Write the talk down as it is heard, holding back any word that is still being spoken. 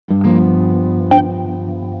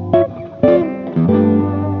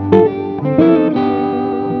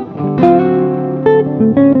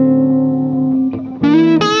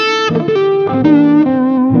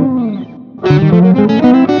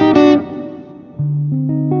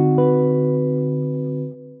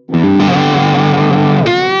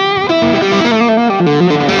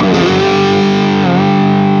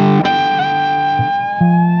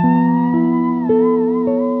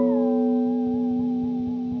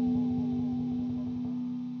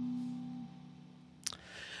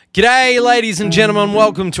G'day, ladies and gentlemen.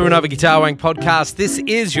 Welcome to another Guitar Wank podcast. This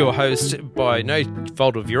is your host, by no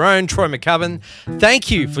fault of your own, Troy McCubbin.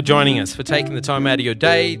 Thank you for joining us, for taking the time out of your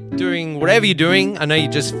day, doing whatever you're doing. I know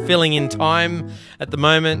you're just filling in time at the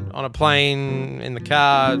moment, on a plane, in the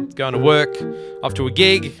car, going to work, off to a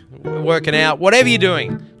gig, working out, whatever you're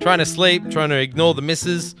doing. Trying to sleep, trying to ignore the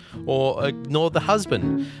missus or ignore the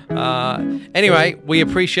husband. Anyway, we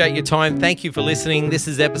appreciate your time. Thank you for listening. This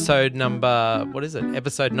is episode number,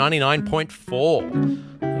 Episode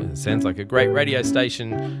 99.4. Sounds like a great radio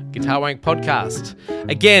station, Guitar Wank podcast.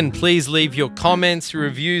 Again, please leave your comments, your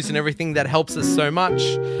reviews, and everything. That helps us so much.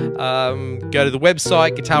 Go to the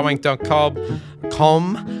website,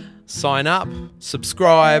 guitarwank.com, sign up,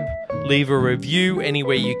 subscribe, leave a review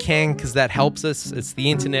anywhere you can, because that helps us. It's the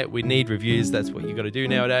internet. We need reviews. That's what you got to do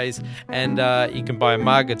nowadays. And you can buy a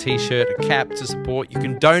mug, a t-shirt, a cap to support. You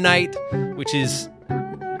can donate, which is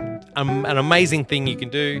an amazing thing you can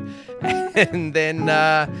do. And then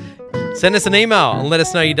send us an email and let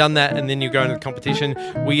us know you've done that, and then you go into the competition.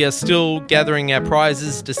 We are still gathering our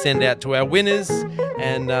prizes to send out to our winners,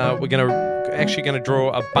 and we're actually going to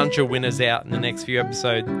draw a bunch of winners out in the next few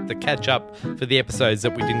episodes to catch up for the episodes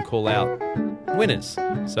that we didn't call out winners.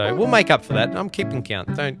 So we'll make up for that. I'm keeping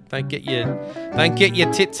count. Don't get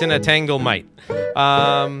your tits in a tangle, mate.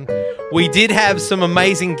 We did have some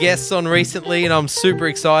amazing guests on recently, and I'm super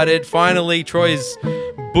excited. Finally, Troy's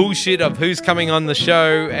bullshit of who's coming on the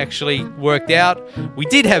show actually worked out. We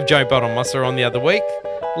did have Joe Bonamassa on the other week.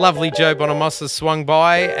 Lovely Joe Bonamassa swung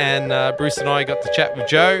by, and Bruce and I got to chat with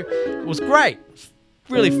Joe. It was great.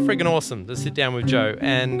 Really friggin' awesome to sit down with Joe.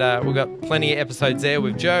 And we've got plenty of episodes there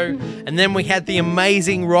with Joe. And then we had the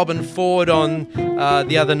amazing Robin Ford on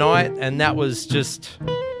the other night, and that was just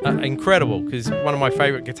incredible, because one of my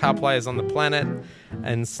favourite guitar players on the planet,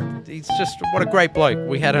 and he's just, what a great bloke.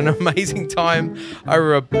 We had an amazing time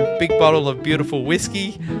over a big bottle of beautiful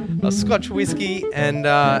whiskey, a Scotch whiskey, and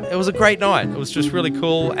it was a great night. It was just really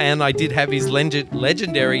cool, and I did have his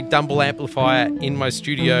legendary Dumble amplifier in my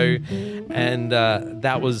studio, and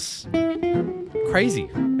that was crazy.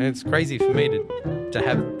 And it's crazy for me to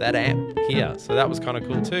have that amp here, so that was kind of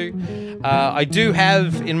cool too. I do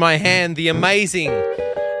have in my hand the amazing,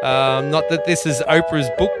 not that this is Oprah's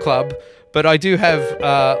book club, but I do have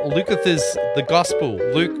Lukather's The Gospel.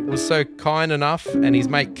 Luke was so kind enough, and his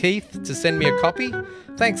mate Keith, to send me a copy.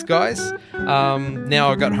 Thanks, guys. Now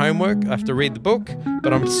I've got homework. I have to read the book,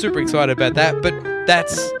 but I'm super excited about that. But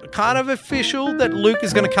that's kind of official that Luke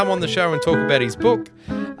is going to come on the show and talk about his book.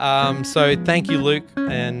 So thank you, Luke.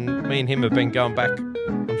 And me and him have been going back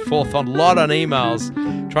and forth on a lot on emails,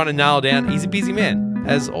 trying to nail down. He's a busy man,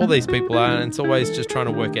 as all these people are, and it's always just trying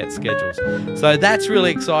to work out schedules. So that's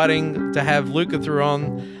really exciting to have Lukather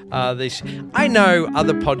on. I know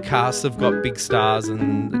other podcasts have got big stars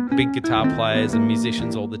and big guitar players and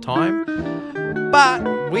musicians all the time, but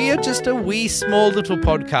we are just a wee small little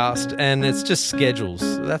podcast, and it's just schedules.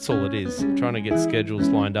 That's all it is, trying to get schedules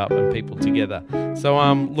lined up and people together. So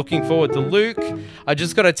I'm looking forward to Luke. I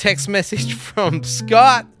just got a text message from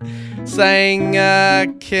Scott saying,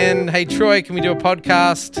 hey Troy, can we do a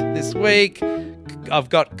podcast this week? I've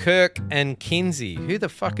got Kirk and Kinsey. Who the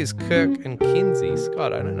fuck is Kirk and Kinsey?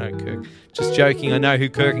 Scott, I don't know Kirk. Just joking, I know who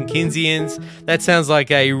Kirk and Kinsey is. That sounds like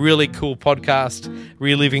a really cool podcast,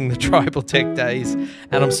 reliving the Tribal Tech days,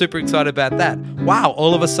 and I'm super excited about that. Wow,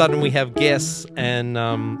 all of a sudden we have guests, and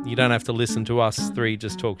you don't have to listen to us three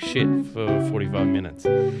just talk shit for 45 minutes.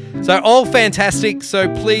 So all fantastic, so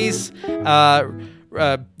please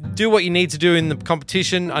do what you need to do in the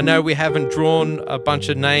competition. I know we haven't drawn a bunch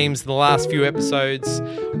of names in the last few episodes,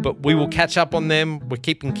 but we will catch up on them. We're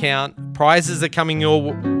keeping count. Prizes are coming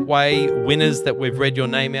your way, winners that we've read your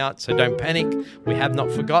name out, so don't panic. We have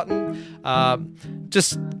not forgotten.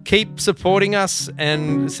 Just keep supporting us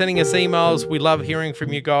and sending us emails. We love hearing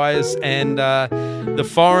from you guys. And the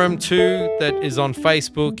forum too that is on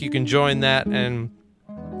Facebook, you can join that and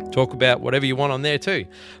talk about whatever you want on there too.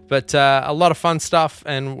 But a lot of fun stuff,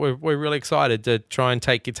 and we're really excited to try and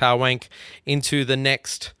take Guitar Wank into the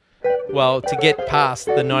next, to get past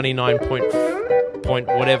the 99 point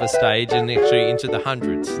whatever stage and actually into the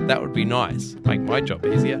hundreds. That would be nice. Make my job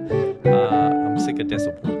easier. I'm sick of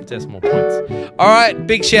decimal points. All right,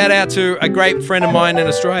 big shout out to a great friend of mine in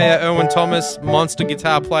Australia, Erwin Thomas, monster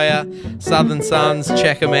guitar player, Southern Sons.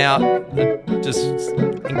 Check him out. Just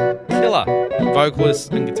killer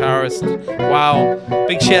vocalist and guitarist. Wow.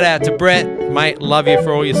 Big shout out to Brett, mate. Love you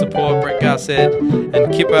for all your support, Brett Garced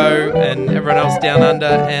and Kippo and everyone else down under.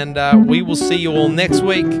 And we will see you all next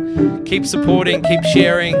week. Keep supporting, keep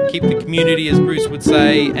sharing, keep the community, as Bruce would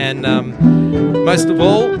say. And most of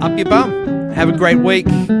all, up your bum. Have a great week.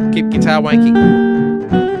 Keep guitar wanking.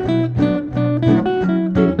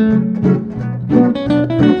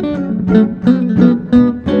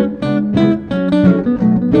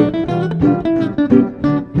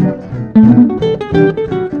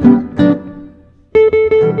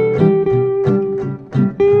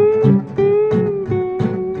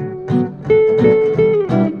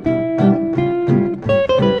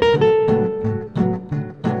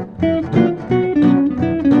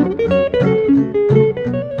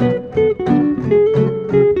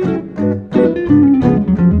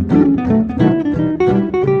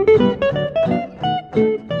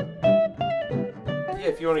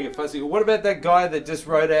 What about that guy that just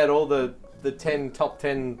wrote out all the top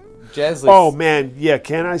 10 jazz lists? Oh, man, yeah.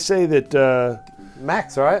 Can I say that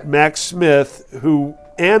Max, right? Max Smith, who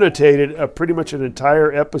annotated pretty much an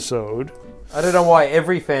entire episode. I don't know why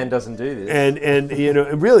every fan doesn't do this. And he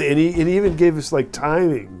even gave us like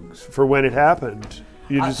timings for when it happened.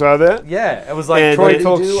 You just saw that? Yeah, it was like Troy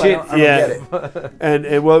talks shit. I don't get it.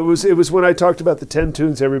 and well, it was when I talked about the 10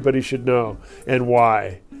 tunes everybody should know and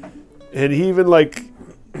why. And he even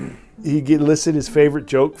he listed his favorite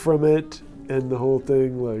joke from it and the whole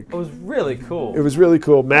thing. It was really cool. It was really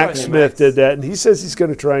cool. Max Smith did that, and he says he's going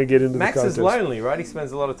to try and get into the contest. Max is lonely, right? He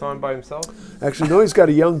spends a lot of time by himself. Actually, no, he's got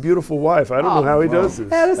a young, beautiful wife. I don't know how he does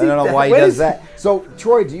this. I don't know why he does that. So,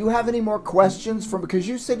 Troy, do you have any more questions because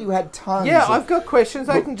you said you had tons. Yeah, I've got questions.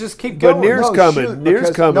 I can just keep going. But Near's coming. Near's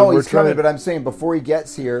coming. No, he's coming, but I'm saying before he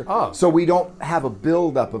gets here, so we don't have a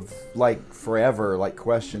build-up of forever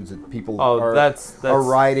questions that people are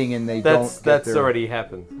writing and they don't get That's already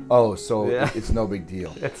happened. Oh, so it's no big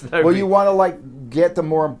deal. You want to get the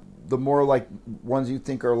more ones you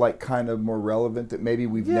think are kind of more relevant that maybe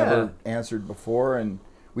we've never answered before, and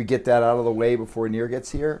we get that out of the way before Near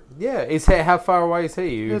gets here. Yeah, how far away is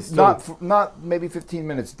he? It's not maybe 15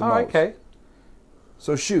 minutes at the most. Okay.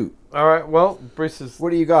 So shoot. All right. Well, Bruce is. What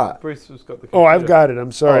do you got? Bruce has got the. Oh, I've got it.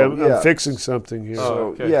 I'm sorry. I'm fixing something here.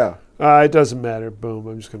 Oh, okay. Yeah. It doesn't matter. Boom.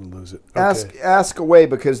 I'm just going to lose it. Okay. Ask away,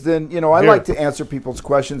 because then, I like to answer people's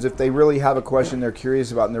questions. If they really have a question they're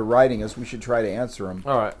curious about and they're writing us, we should try to answer them.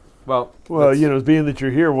 All right. Well, being that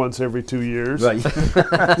you're here once every 2 years, right.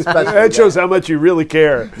 that shows how much you really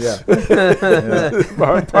care. Yeah.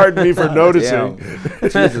 Pardon me for noticing.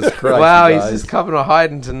 Jesus Christ. Wow, he's just coming or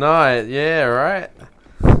hiding tonight. Yeah, right.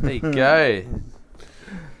 There you go.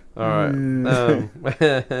 All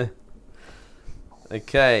right.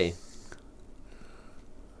 Okay.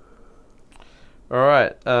 All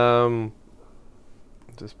right.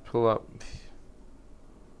 Just pull up.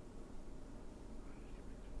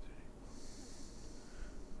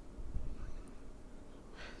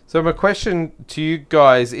 So my question to you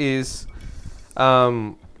guys is,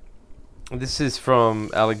 this is from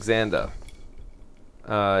Alexander.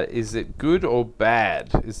 Is it good or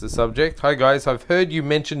bad is the subject. Hi guys, I've heard you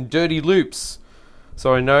mention Dirty Loops,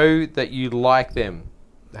 so I know that you like them.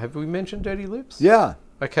 Have we mentioned Dirty Loops? Yeah.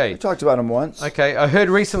 Okay. We talked about them once. Okay, I heard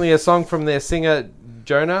recently a song from their singer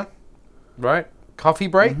Jonah, right? Coffee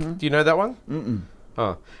Break. Mm-hmm. Do you know that one? Mm-mm.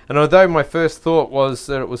 Oh, and although my first thought was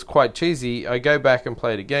that it was quite cheesy, I go back and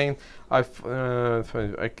play it again. So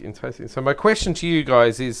my question to you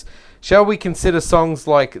guys is, shall we consider songs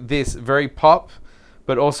like this very pop,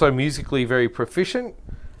 but also musically very proficient,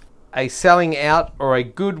 a selling out or a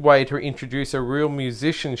good way to introduce a real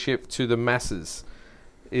musicianship to the masses?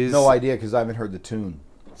 No idea, because I haven't heard the tune.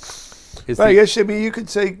 I guess you could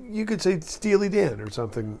say Steely Dan or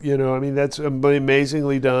something. That's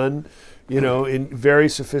amazingly done. In very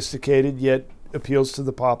sophisticated yet appeals to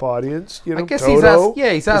the pop audience. I guess Toto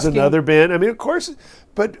he's asking. Is another band. Of course,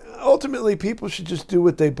 but ultimately people should just do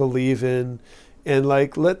what they believe in, and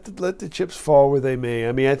let the chips fall where they may.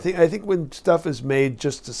 I think when stuff is made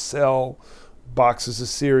just to sell boxes of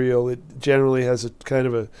cereal, it generally has a kind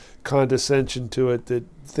of a condescension to it that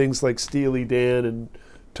things like Steely Dan and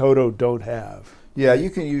Toto don't have. Yeah, you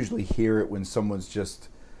can usually hear it when someone's just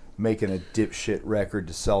making a dipshit record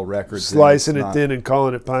to sell records, slicing it thin and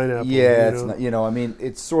calling it pineapple. Yeah, it's not.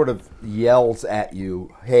 It sort of yells at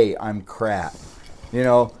you, "Hey, I'm crap,"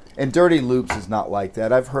 And Dirty Loops is not like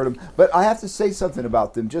that. I've heard them, but I have to say something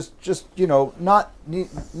about them. Just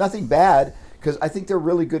nothing bad, because I think they're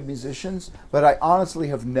really good musicians. But I honestly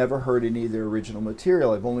have never heard any of their original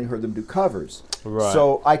material. I've only heard them do covers. Right.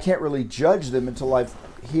 So I can't really judge them until I've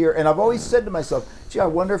hear. And I've always said to myself, "Gee, I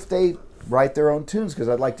wonder if they write their own tunes, because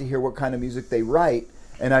I'd like to hear what kind of music they write."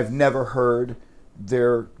 And I've never heard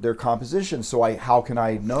their compositions, so how can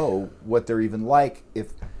I know what they're even like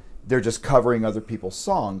if they're just covering other people's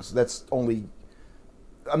songs?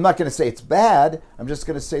 I'm not going to say it's bad. I'm just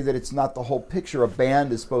going to say that it's not the whole picture. A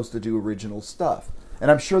band is supposed to do original stuff.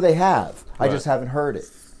 And I'm sure they have. I Right. just haven't heard it.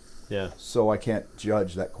 Yeah. So I can't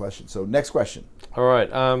judge that question. So next question. All right.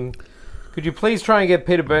 Could you please try and get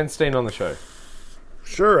Peter Bernstein on the show?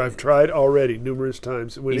 Sure, I've tried already numerous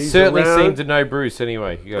times. When He he's certainly around, seemed to know Bruce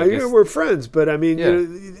anyway. I mean, we're friends, but I mean, Yeah. you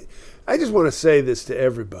know, I just want to say this to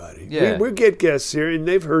everybody. Yeah. We get guests here, and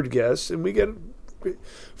they've heard guests, and we get.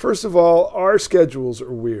 First of all, our schedules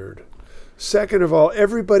are weird. Second of all,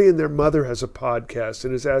 everybody and their mother has a podcast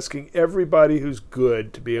and is asking everybody who's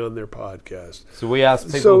good to be on their podcast. So we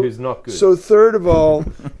asked people who's not good. So third of all,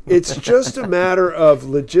 it's just a matter of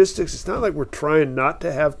logistics. It's not like we're trying not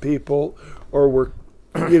to have people or we're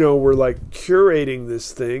like curating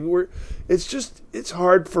this thing. It's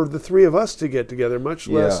hard for the three of us to get together, much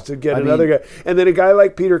less to get another guy. And then a guy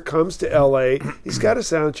like Peter comes to LA, he's got a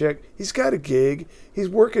sound check, he's got a gig, he's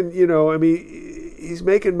working, he's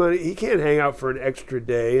making money. He can't hang out for an extra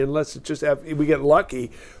day unless it just we get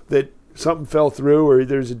lucky that something fell through or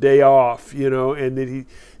there's a day off, and that he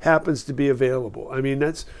happens to be available. I mean,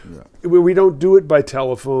 we don't do it by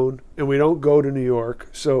telephone and we don't go to New York.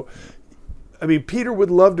 So, I mean, Peter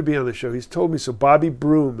would love to be on the show. He's told me so. Bobby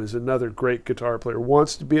Broom is another great guitar player,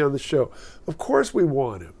 wants to be on the show. Of course we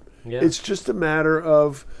want him. Yeah. It's just a matter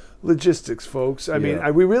of logistics, folks. I mean,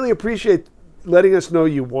 we really appreciate letting us know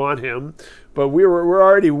you want him, but we're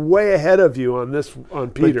already way ahead of you on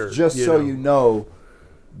Peter. But just so you know,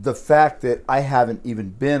 the fact that I haven't even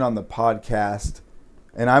been on the podcast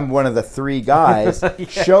and I'm one of the three guys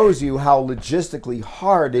shows you how logistically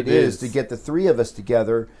hard it is to get the three of us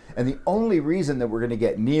together. And the only reason that we're going to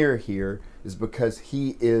get near here is because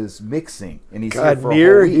he is mixing and he's here for a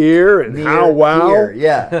whole week. Here and how wow. Here,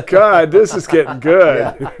 yeah. God, this is getting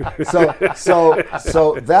good. Yeah.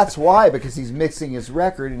 So that's why, because he's mixing his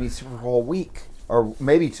record and he's here for a whole week or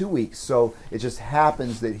maybe 2 weeks. So it just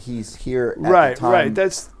happens that he's here at the time. Right.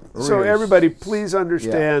 That's so everybody, please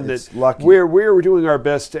understand that lucky. we're doing our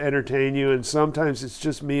best to entertain you, and sometimes it's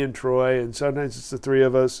just me and Troy, and sometimes it's the three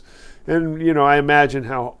of us. And I imagine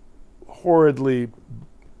how horridly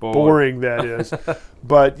boring that is.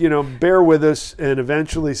 But bear with us, and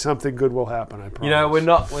eventually something good will happen. I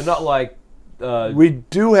promise. We're not like we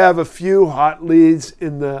do have a few hot leads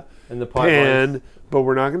in the pipeline. pan, but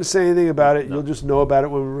we're not going to say anything about it. No. You'll just know about it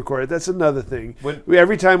when we record it. That's another thing.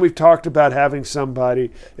 Every time we've talked about having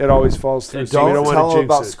somebody, it always falls through. So we don't want to tell jinx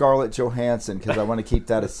about it. Scarlett Johansson because I want to keep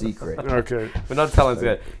that a secret. Okay. We're not telling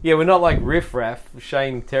that. Yeah, we're not like Riff Raff,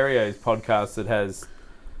 Shane Terrier's podcast that has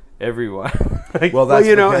everyone. Well, that's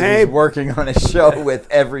because he's working on a show with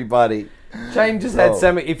everybody. Shane just had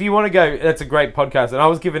Sammy. If you want to go, that's a great podcast. And I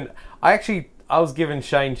was given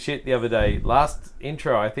Shane shit the other day. Last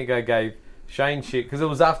intro, I think I gave Shane shit because it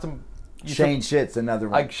was after Shane shit's another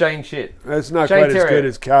one. Like Shane shit. That's not Shane quite Terrier.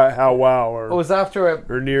 as good as How Wow or it was after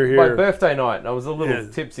or near here. my birthday night, and I was a little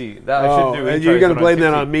tipsy. I shouldn't do and intros you're going when to blame I'm that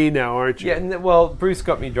tipsy. on me now, aren't you? Yeah, well, Bruce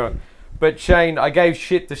got me drunk. But Shane, I gave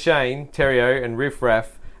shit to Shane, Terrio, and Riff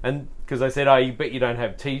Raff, and because I said, you bet you don't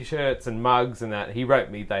have T-shirts and mugs and that. He wrote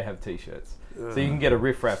me they have T-shirts. So you can get a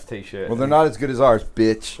Riff Raff T-shirt. Well, they're not as good as ours,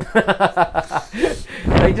 bitch.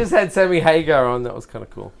 They just had Sammy Hagar on. That was kind of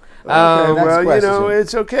cool. Well,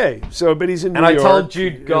 it's okay. So, but he's in New York. And I told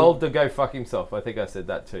Jude Gold to go fuck himself. I think I said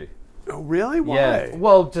that too. Oh, really? Why? Yeah.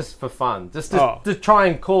 Well, just for fun. Just to try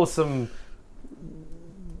and cause some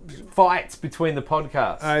fights between the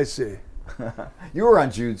podcasts. I see. You were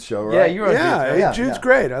on Jude's show, right? Yeah, you were on Jude's show. Jude's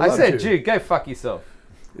great. I love said, Jude, go fuck yourself.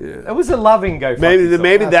 Yeah. It was a loving go fuck yourself.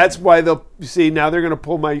 Maybe that's why they'll see now they're going to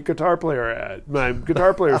pull my guitar player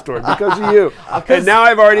story because of you. And now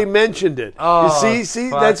I've already mentioned it. You see,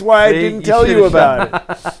 that's why I didn't tell you about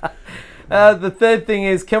it. The third thing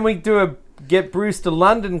is, can we do a Get Bruce to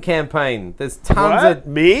London campaign? There's tons of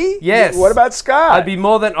me. Yes. What about Scott? I'd be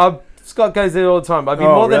more than Scott goes there all the time. I'd be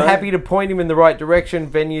more than happy to point him in the right direction.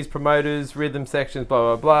 Venues, promoters, rhythm sections,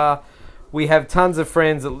 blah blah blah. We have tons of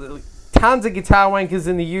friends. Tons of guitar wankers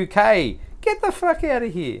in the UK. Get the fuck out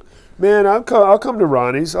of here. Man, I'll come to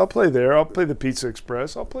Ronnie's. I'll play there. I'll play the Pizza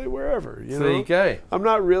Express. I'll play wherever. There you go. I'm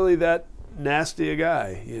not really that nasty a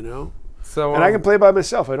guy, So and I can play by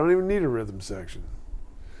myself. I don't even need a rhythm section.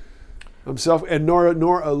 I'm nor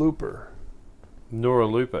a looper. Nora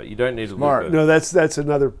Looper. You don't need a Smart. looper. No, that's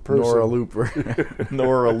another person. Nora Looper.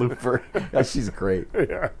 Nora Looper. Yeah, she's great.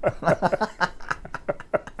 Yeah.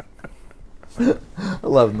 I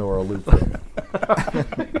love Nora Looper.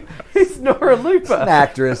 It's Nora Looper. An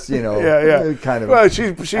actress, Yeah. kind of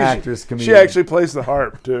she's actress, comedian. She actually plays the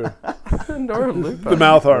harp, too. Nora Looper. The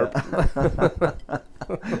mouth harp.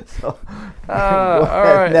 All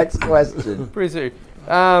right. Next question. Pretty soon.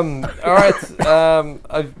 All right.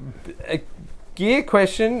 gear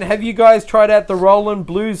question. Have you guys tried out the Roland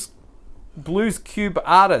Blues Cube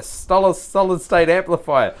Artist solid state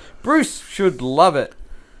amplifier? Bruce should love it.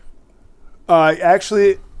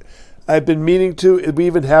 Actually, I've been meaning to. We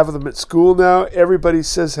even have them at school now. Everybody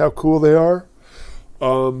says how cool they are.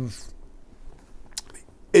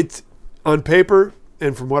 It's on paper,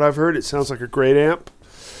 and from what I've heard, it sounds like a great amp.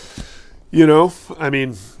 You know, I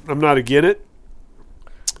mean, I'm not against it.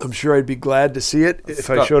 I'm sure I'd be glad to see it if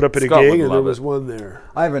I showed up at a gig and there was one there.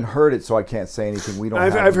 I haven't heard it, so I can't say anything. We don't.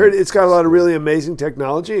 I've heard it's got a lot of really amazing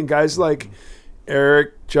technology, and guys like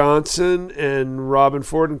Eric Johnson and Robin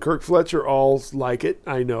Ford and Kirk Fletcher all like it.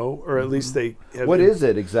 I know, or at least they have. What is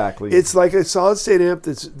it exactly? It's like a solid state amp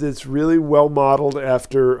that's really well modeled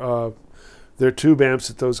after their tube amps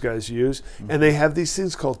that those guys use, and they have these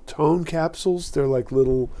things called tone capsules. They're like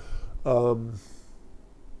little.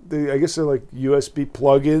 I guess they're like USB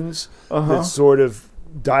plug-ins that sort of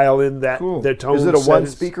dial in that their tone. Is it a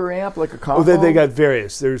one-speaker amp, like a combo? Oh, they got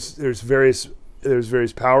various. There's various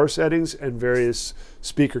power settings and various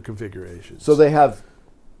speaker configurations. So they have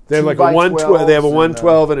like a 112. They have a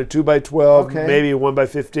 112 and a 2x12, Okay. maybe a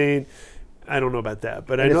 1x15. I don't know about that,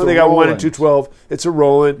 but I And know it's they a got one Roland. and 212. It's a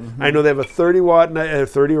Roland. I know they have a 30 watt, and a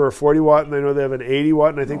 30 or a 40 watt, and I know they have an 80 watt,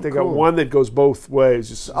 and I think they got cool. one that goes both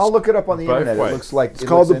ways. I'll look it up on the Both internet. ways. It looks like It's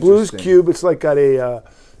called the Blues interesting. Cube. It's like got a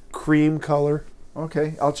cream color.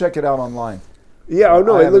 Okay, I'll check it out online. Yeah, oh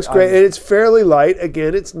no, I it looks haven't- great, and it's fairly light.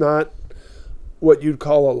 Again, it's not what you'd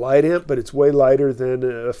call a light amp, but it's way lighter than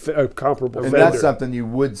a comparable And Fender. that's something you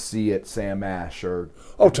would see at Sam Ash or.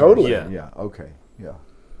 Oh, totally. Yeah. Yeah. Okay. Yeah.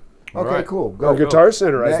 Okay. Right. Cool. Or Go. Guitar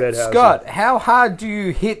Center, I Next. bet has Scott, how hard do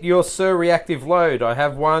you hit your Sir reactive load? I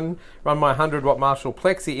have one. Run my 100 watt Marshall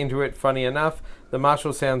Plexi into it. Funny enough, the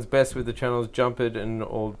Marshall sounds best with the channels jumpered and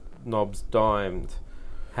all knobs dimed.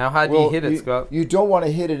 How hard do you hit it, Scott? You don't want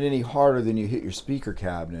to hit it any harder than you hit your speaker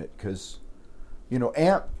cabinet because,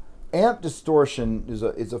 amp distortion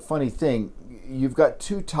is a funny thing. You've got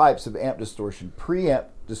two types of amp distortion: preamp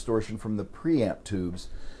distortion from the preamp tubes,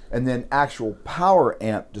 and then actual power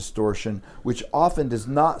amp distortion, which often does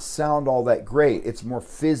not sound all that great. It's more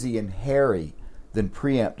fizzy and hairy than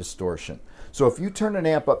preamp distortion. So if you turn an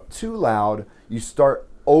amp up too loud, you start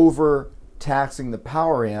over-taxing the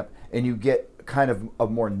power amp, and you get kind of a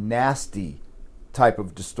more nasty type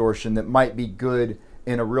of distortion that might be good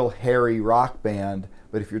in a real hairy rock band,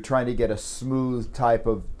 but if you're trying to get a smooth type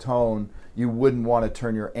of tone, you wouldn't want to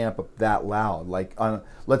turn your amp up that loud. Like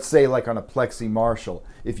let's say like on a Plexi Marshall,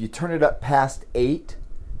 if you turn it up past 8,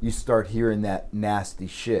 you start hearing that nasty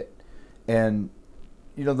shit. And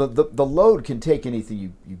the load can take anything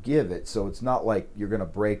you give it, so it's not like you're going to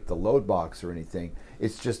break the load box or anything.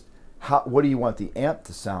 It's just what do you want the amp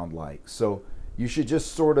to sound like? So you should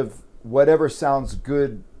just sort of, whatever sounds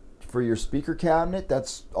good for your speaker cabinet,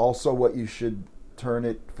 that's also what you should turn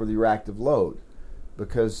it for the reactive load.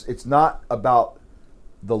 Because it's not about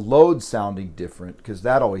the load sounding different, because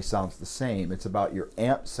that always sounds the same. It's about your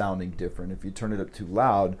amp sounding different. If you turn it up too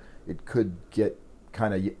loud, it could get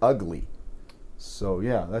kind of ugly. So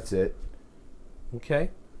yeah, that's it. Okay.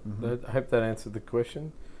 I hope that answered the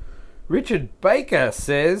question. Richard Baker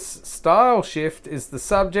says, style shift is the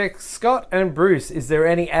subject. Scott and Bruce, is there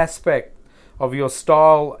any aspect of your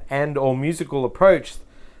style and or musical approach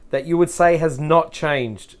that you would say has not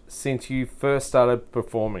changed since you first started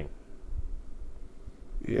performing?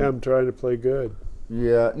 Yeah, I'm trying to play good.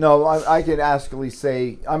 Yeah, no, I can actually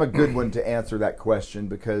say I'm a good one to answer that question,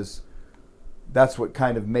 because that's what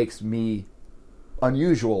kind of makes me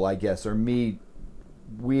unusual, I guess, or me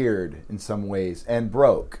weird in some ways, and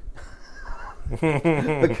broke.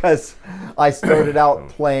 Because I started out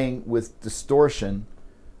playing with distortion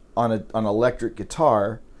on an electric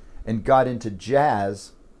guitar and got into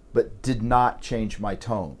jazz, but did not change my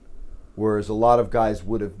tone. Whereas a lot of guys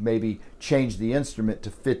would have maybe changed the instrument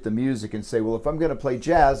to fit the music and say, well, if I'm going to play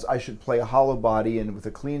jazz, I should play a hollow body and with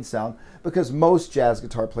a clean sound, because most jazz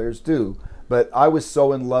guitar players do. But I was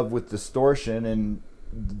so in love with distortion and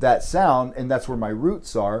that sound, and that's where my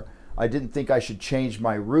roots are, I didn't think I should change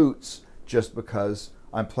my roots just because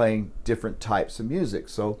I'm playing different types of music.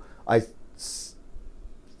 So I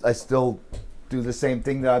still do the same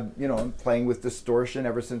thing that I'm playing with distortion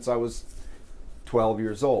ever since I was 12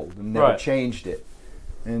 years old, and never changed it.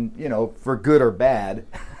 And for good or bad,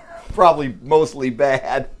 probably mostly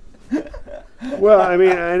bad. Well, I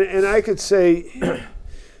mean, and I could say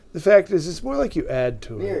the fact is, it's more like you add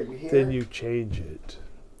to it than you change it.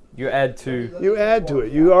 You add to... You add to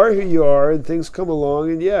it. You are who you are, and things come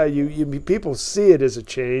along, and yeah, you people see it as a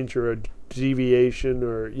change or a deviation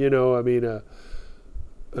or an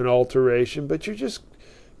alteration, but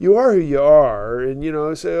you are who you are,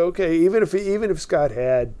 and say okay. Even if Scott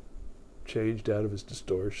had changed out of his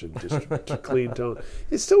distortion just to clean tone,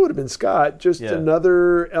 it still would have been Scott, just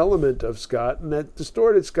another element of Scott, and that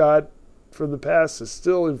distorted Scott from the past is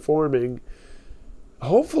still informing,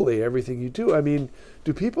 hopefully, everything you do. I mean,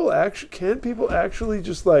 can people actually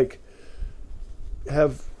just like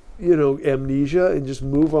have amnesia and just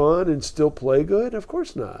move on and still play good? Of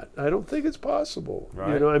course not. I don't think it's possible.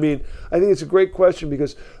 Right. I mean, I think it's a great question,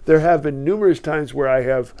 because there have been numerous times where I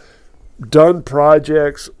have done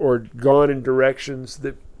projects or gone in directions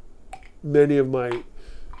that many of my,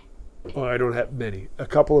 I don't have many, a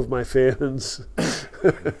couple of my fans,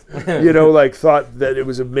 like thought that it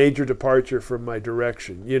was a major departure from my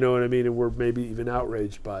direction, you know what I mean? And were maybe even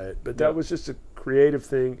outraged by it. But that was just a creative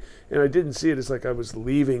thing. And I didn't see it as like I was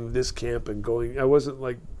leaving this camp and going, I wasn't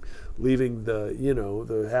like leaving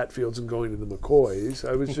the Hatfields and going to the McCoys.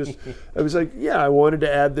 I was like, I wanted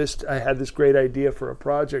to add this. I had this great idea for a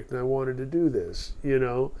project and I wanted to do this,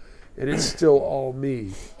 and it's still all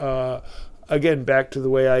me. Again, back to the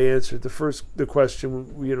way I answered the question,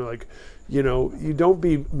 you don't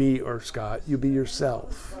be me or Scott, you be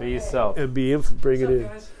yourself. Be yourself. And bring it in.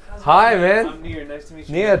 Hi, man. I'm Nir. Nice to meet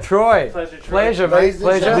you. Nir, Troy. Pleasure, Troy. Pleasure, mate.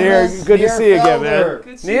 Pleasure. Nir, good to see you again, man. Felder.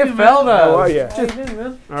 Good to see Nir you, man. Felder. How are you? How you doing,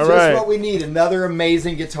 man? All Just right. what we need, another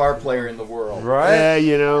amazing guitar player in the world. Right?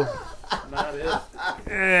 Not it.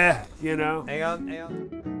 Hang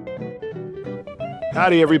on.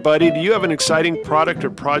 Howdy, everybody. Do you have an exciting product or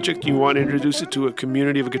project you want to introduce it to a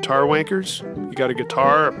community of guitar wankers? You got a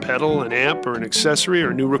guitar, a pedal, an amp, or an accessory,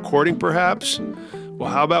 or a new recording, perhaps? Well,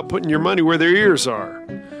 how about putting your money where their ears are?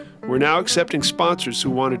 We're now accepting sponsors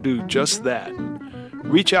who want to do just that.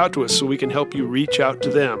 Reach out to us so we can help you reach out to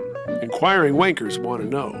them. Inquiring wankers want to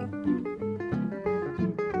know.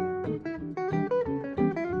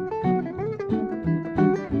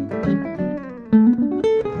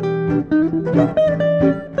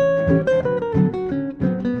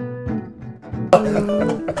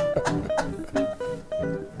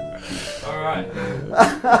 All right.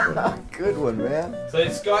 Good one, man. So,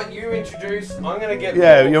 Scott, you introduce. I'm going to get.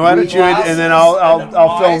 Yeah, why don't you, and then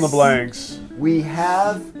I'll fill in the Ice. blanks. We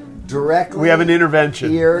have directly We have an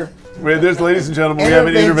intervention. here. Ladies and gentlemen, we have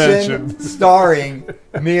an intervention. starring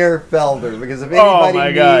Nir Felder, because if Oh, anybody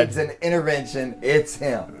my God. needs an intervention, it's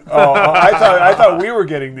him. I thought we were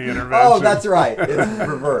getting the intervention. Oh, that's right. It's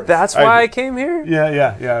reversed. That's why I came here?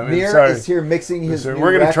 Yeah. Nir Sorry. is here mixing his So new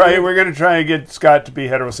we're gonna record. We're gonna try and get Scott to be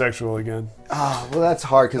heterosexual again. Ah, well, that's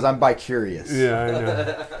hard because I'm bi-curious. Yeah, I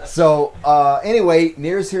know. So, anyway,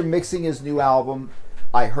 Nir's here mixing his new album.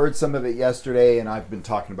 I heard some of it yesterday, and I've been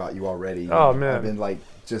talking about you already. Oh, man. I've been like,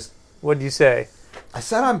 just... What did you say? I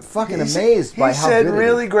said I'm fucking amazed by how said good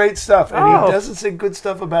really it is. great stuff, and Oh. he doesn't say good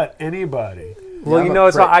stuff about anybody. Well, I'm a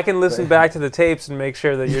it's how prick. I can listen back to the tapes and make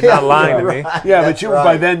sure that you're not lying to me. right. Yeah, That's but right.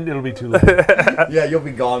 by then it'll be too late. Yeah, you'll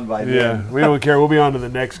be gone by then. Yeah, we don't care. We'll be on to the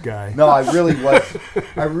next guy. No, I really was.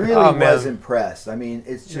 I really Oh, man. was impressed. I mean,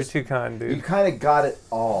 it's You're just too kind, you dude. kind of got it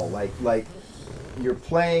all. Like your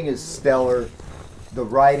playing is stellar. The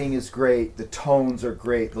writing is great. The tones are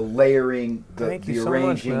great. The layering, Thank the you so much,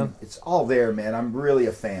 arranging, man. it's all there, man. I'm really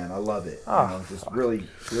a fan. I love it. Oh, Just really,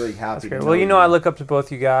 really happy. That's to great. know Well, you. I look up to both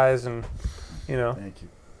you guys, and, Thank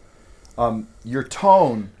you. Your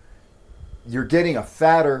tone, you're getting a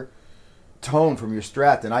fatter tone from your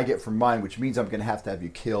Strat than I get from mine, which means I'm going to have you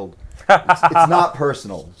killed. It's not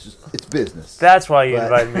personal. It's business. that's why you But-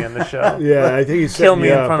 invited me on the show. Yeah, I think he's Kill me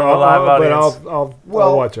in front of a live audience. But I'll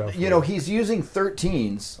Well, watch out. For he's using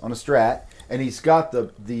 13s on a Strat, and he's got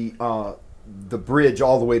the bridge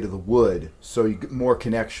all the way to the wood, so you get more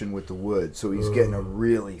connection with the wood. So he's getting a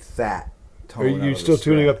really fat tone. Are out you of still the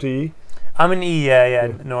tuning Strat. up to E? I'm an E, yeah,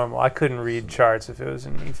 normal. I couldn't read charts if it was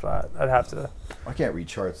in E flat. I'd have to. I can't read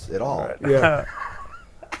charts at all. Right. Yeah.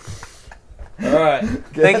 All right.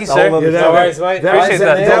 Thank you, That's sir. all of Yeah, it. that No was- worries, mate. that Appreciate was-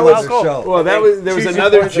 that. that was- cool. show. Well, there was Choose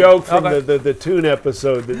another your poison. joke from Okay. the Tune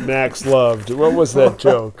episode that Max loved. What was that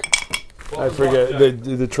joke? I forget.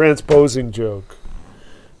 The transposing joke.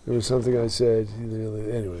 There was something I said.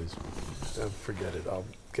 Anyways, I forget it. I'll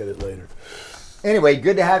get it later. Anyway,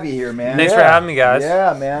 good to have you here, man. Thanks for having me, guys.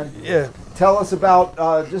 Yeah, man. Yeah. Tell us about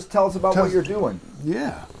what you're doing.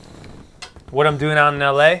 Yeah. What I'm doing out in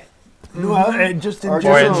L.A. No, and just in Or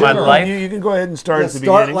general, in my life? You can go ahead and start Yeah, at the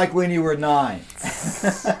start beginning. like when you were 9.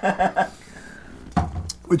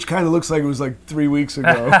 Which kind of looks like it was like 3 weeks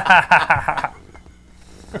ago.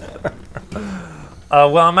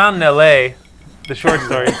 Well, I'm out in L.A. The short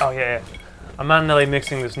story. Yeah. I'm out in L.A.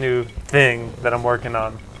 mixing this new thing that I'm working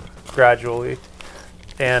on gradually.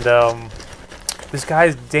 And this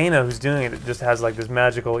guy Dana who's doing it just has like this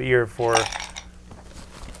magical ear for.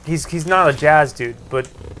 He's not a jazz dude, but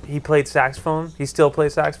he played saxophone. He still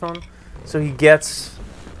plays saxophone, so he gets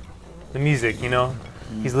the music. You know,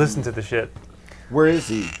 he's listened to the shit. Where is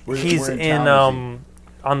he? He's where in town is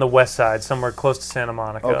on the west side, somewhere close to Santa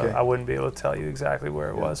Monica. Okay. I wouldn't be able to tell you exactly where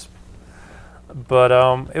it was. But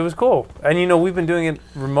it was cool. And, you know, we've been doing it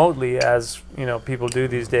remotely as, you know, people do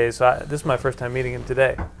these days. So this is my first time meeting him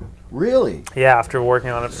today. he? Really? Yeah, after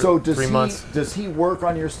working on it for So 3 months. does he work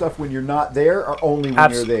on your stuff when you're not there, or only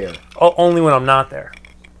when you're there? Only when I'm not there.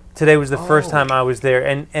 Today was the first Oh. time I was there.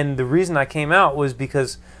 And the reason I came out was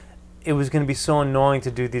because it was going to be so annoying to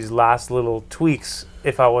do these last little tweaks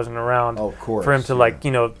if I wasn't around. Oh, of course. For him to, like, you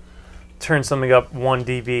know, turn something up 1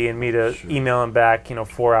 dB and me to email him back, you know,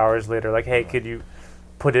 4 hours later, like, hey, could you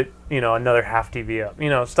put it, you know, another half dB up, you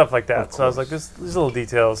know, stuff like that. So I was like, these little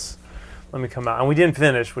details, let me come out. And we didn't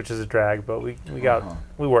finish, which is a drag, but we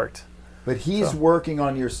worked. But he's working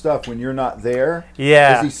on your stuff when you're not there?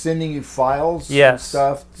 Yeah. Is he sending you files and Yes.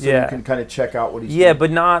 stuff so Yeah. you can kind of check out what he's Yeah, doing?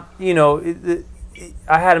 but not, you know,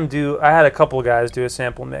 I had a couple of guys do a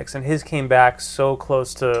sample mix, and his came back so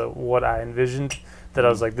close to what I envisioned that I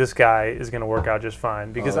was like, this guy is going to work out just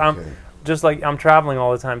fine. Because I'm just like, I'm traveling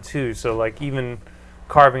all the time too, so like even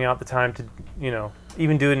carving out the time to, you know,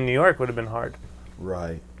 even do it in New York would have been hard.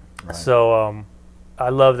 Right. So I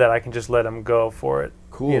love that I can just let him go for it.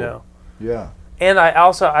 Cool. You know. Yeah. And I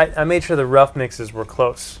also I made sure the rough mixes were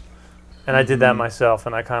close, and I did that myself,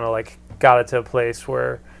 and I kind of like got it to a place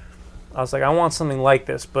where I was like, I want something like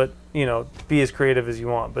this, but you know, be as creative as you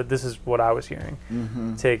want. But this is what I was hearing.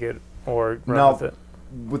 Take it or run Now, with it.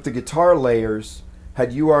 with the guitar layers,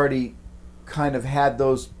 had you already kind of had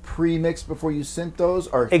those pre-mixed before you sent those,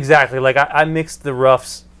 or Exactly. Like I mixed the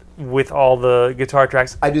roughs with all the guitar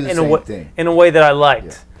tracks. I do the in same a way, thing. in a way that I liked.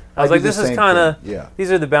 Yeah. I was I like, do the this is same kind of thing, yeah.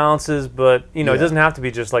 These are the balances, but you know, it Yeah. doesn't have to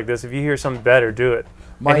be just like this. If you hear something better, do it.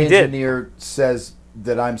 My And he did. engineer says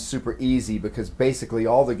that I'm super easy because basically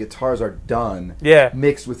all the guitars are done, Yeah.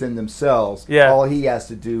 mixed within themselves. Yeah. All he has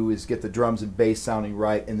to do is get the drums and bass sounding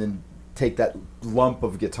right, and then take that lump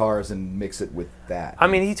of guitars and mix it with that. I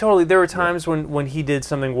mean, he totally. There were times when he did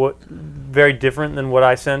something very different than what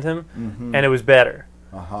I sent him, and it was better.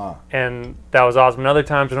 And that was awesome. And other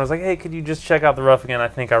times when I was like, hey, could you just check out the rough again? I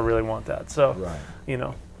think I really want that. So, Right. you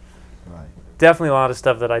know, Right. definitely a lot of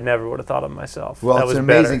stuff that I never would have thought of myself. Well, that it's was an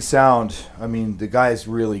amazing better. sound. I mean, the guy's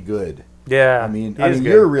really good. Yeah. I mean, he is good.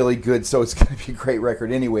 you're really good, so it's going to be a great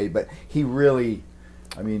record anyway. But he really,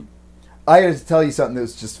 I mean, I got to tell you something that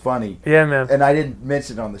was just funny. Yeah, man. And I didn't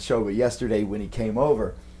mention it on the show, but yesterday when he came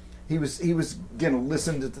over, he was going to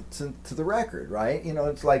listen to the record, right? You know,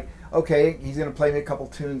 it's like, okay, he's going to play me a couple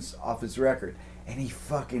tunes off his record. And he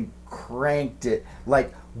fucking cranked it,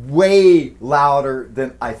 like, way louder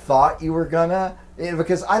than I thought you were gonna.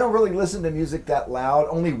 Because I don't really listen to music that loud,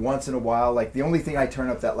 only once in a while. Like, the only thing I turn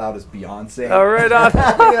up that loud is Beyonce. Oh, right on.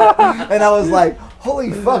 Yeah. And I was like,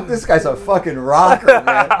 holy fuck, this guy's a fucking rocker,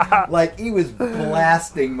 man. Like, he was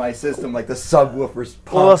blasting my system, like the subwoofers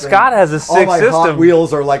pumping. Well, Scott has a sick All my system. Hot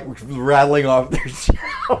Wheels are like rattling off their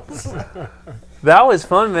shelves. That was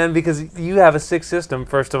fun, man, because you have a sick system,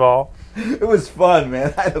 first of all. It was fun,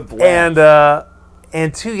 man. I had a blast.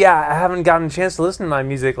 And two, yeah, I haven't gotten a chance to listen to my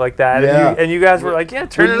music like that. Yeah. And you guys were like, yeah,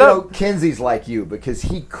 turn Well, it you up. know, Kenzie's like you because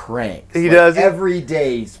he cranks. He Like, does? every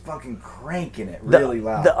day he's fucking cranking it really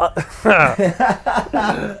loud.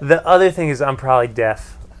 The other thing is I'm probably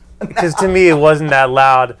deaf. Because to me it wasn't that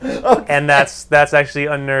loud. And that's actually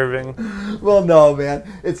unnerving. Well, no, man.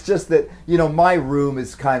 It's just that, you know, my room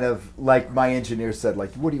is kind of like my engineer said,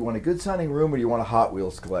 like, what do you want, a good sounding room or do you want a Hot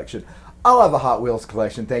Wheels collection? I'll have a Hot Wheels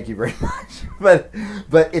collection, thank you very much. But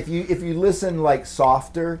if you listen like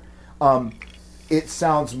softer, it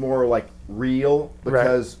sounds more like real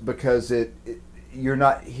because it you're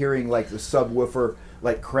not hearing like the subwoofer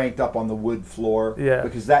like cranked up on the wood floor. Yeah.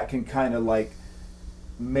 Because that can kind of like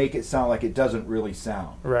make it sound like it doesn't really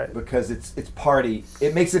sound. Right. Because it's party.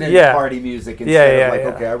 It makes it into party music instead of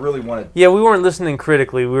like, okay, I really want to. Yeah, we weren't listening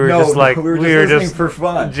critically. We were just like we were listening for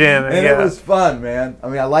fun. Jamming. And yeah. it was fun, man. I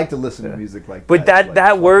mean, I like to listen to music like But that. It's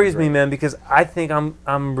that like worries fucking me, man, because I think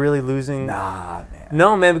I'm really losing. Nah, man.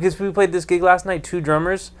 No, man, because we played this gig last night, 2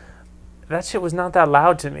 drummers. That shit was not that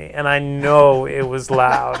loud to me, and I know it was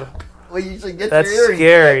loud. Well, you should get That's your earrings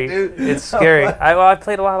scary. back, dude. It's scary. I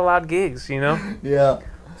played a lot of loud gigs, you know? Yeah.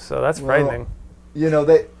 So that's frightening. You know,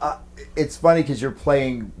 it's funny because you're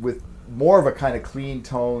playing with more of a kind of clean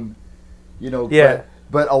tone, you know. Yeah.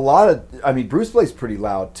 But a lot of, I mean, Bruce plays pretty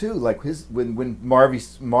loud too. Like when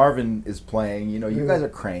Marvin is playing, you know, you guys are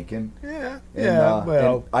cranking. Yeah. And,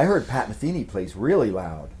 Well, and I heard Pat Metheny plays really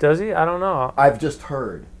loud. Does he? I don't know. I've just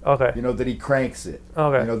heard. Okay. You know, that he cranks it.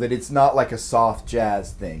 Okay. You know, that it's not like a soft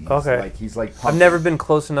jazz thing. He's like I've pumping. never been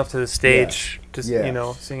close enough to the stage, just Yeah. you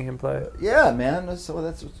know, seeing him play. Yeah, man. It's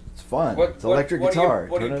fun. It's electric guitar.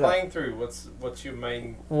 What are Turn you it up. playing through? What's your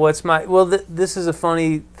main? What's my this is a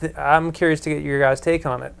funny. I'm curious to get your guys' take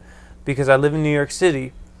on it, because I live in New York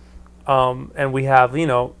City, and we have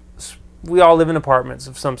we all live in apartments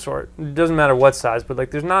of some sort. It doesn't matter what size, but like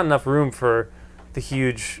there's not enough room for the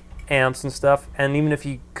huge amps and stuff. And even if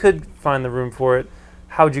you could find the room for it,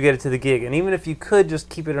 how would you get it to the gig? And even if you could just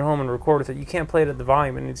keep it at home and record with it, you can't play it at the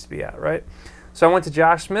volume it needs to be at, right? So I went to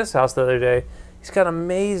Josh Smith's house the other day. He's got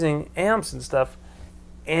amazing amps and stuff,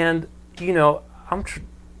 and I'm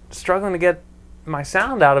struggling to get my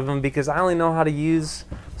sound out of him because I only know how to use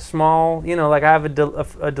small, like I have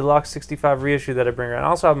a deluxe 65 reissue that I bring around. I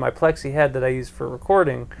also have my Plexi head that I use for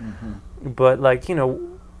recording, but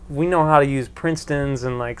we know how to use Princetons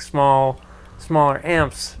and like smaller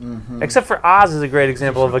amps. Except for Oz is a great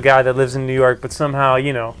example of a guy that lives in New York, but somehow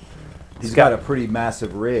he's got a pretty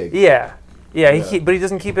massive rig. Yeah. But he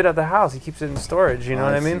doesn't keep it at the house. He keeps it in storage. You know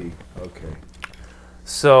what I mean? See. Okay.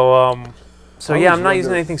 So I'm not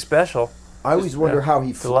using anything special. I always wonder how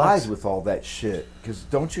he flies Deluxe. with all that shit. Because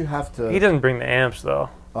don't you have to? He doesn't bring the amps though.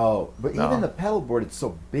 Oh, but No. even the pedal board, it's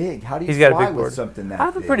so big. How do you He's got a fly big with board. something that I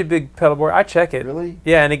have a big? pretty big pedal board. I check it. Really?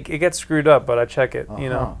 Yeah, and it gets screwed up, but I check it.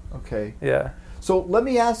 Okay. Yeah. So let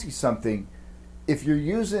me ask you something. If you're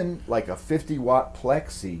using like a 50-watt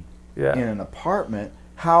Plexi Yeah. in an apartment,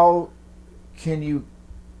 how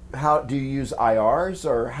do you use IRs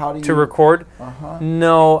or how do you To record? Uh-huh.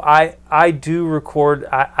 No, I do record.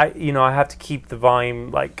 I have to keep the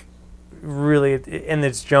volume like really, and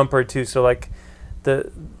it's jumper too. So like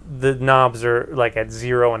the knobs are like at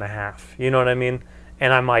 0.5. You know what I mean?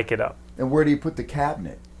 And I mic it up. And where do you put the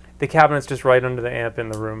cabinet? The cabinet's just right under the amp in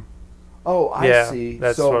the room. Oh, I Yeah, see.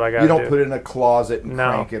 that's so what I gotta you don't do. put it in a closet and No.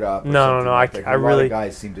 crank it up. Or No, something no, like I that, 'cause a lot really- of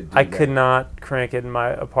guys seem to do I that. could not crank it in my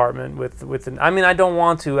apartment with I mean, I don't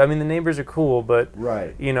want to. I mean, the neighbors are cool, but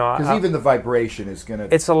Right. I- Because even the vibration is going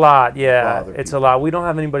to. it's a lot. Yeah, bother it's people. a lot. We don't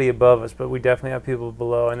have anybody above us, but we definitely have people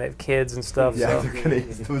below, and they have kids and stuff. Yeah, so. they're going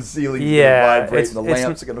to. The ceiling's Yeah, going to vibrate it's- and the it's-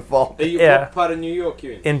 lamps are going to fall. Are you, Yeah. What part of New York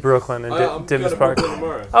you in? In Brooklyn and I'm going Divis to Park. Brooklyn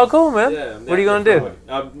tomorrow. Oh, cool, man. Yeah, I'm What are you down gonna there do?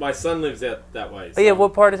 Friday. My son lives out that way. Oh, yeah,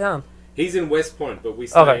 what part of town? He's in West Point, but we're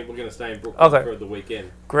Okay. going to stay in Brooklyn Okay. for the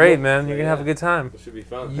weekend. Great, Well, man. You're gonna have a good time. It should be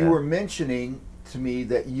fun. You were mentioning to me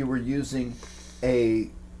that you were using a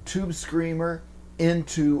tube screamer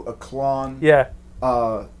into a Klon. Yeah,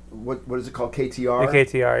 What is it called? KTR. the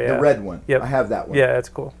KTR. Yeah, The red one. Yep. I have that one. Yeah, that's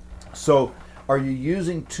cool. So, are you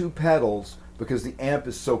using two pedals because the amp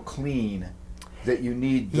is so clean that you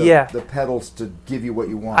need the pedals to give you what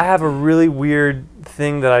you want? I have a really weird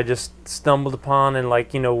thing that I just stumbled upon, and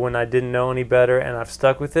when I didn't know any better, and I've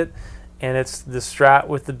stuck with it. And it's the Strat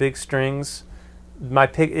with the big strings.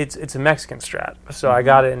 It's a Mexican Strat, so I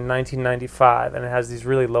got it in 1995, and it has these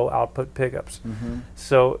really low output pickups.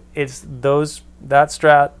 So it's that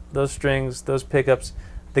Strat, those strings, those pickups.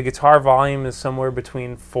 The guitar volume is somewhere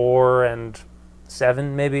between 4 and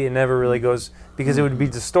 7, maybe. It never really goes because it would be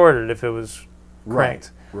distorted if it was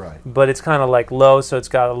cranked. Right. But it's kind of like low, so it's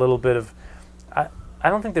got a little bit of. I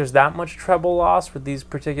don't think there's that much treble loss with these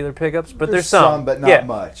particular pickups, but there's some. But not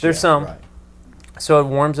much. There's Yeah, some. Right. So it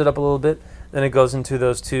warms it up a little bit, then it goes into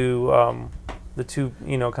those two, the two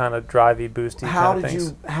kind of drivey, boosty kind of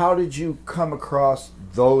things. How did you come across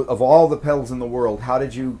those of all the pedals in the world? How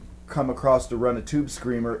did you come across to run a tube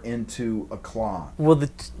screamer into a Klon? Well,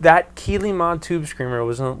 that Keeley Mod Tube Screamer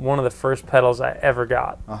was one of the first pedals I ever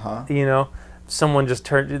got. Someone just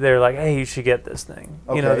they're like, hey, you should get this thing.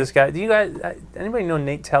 Okay. This guy. Do you guys? Anybody know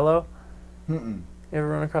Nate Tello? Mm-mm. You ever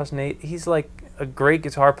run across Nate? He's like a great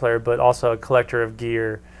guitar player, but also a collector of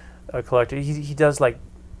gear. A collector. He does like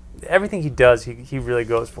everything he does. He really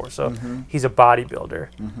goes for. So he's a bodybuilder.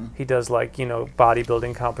 He does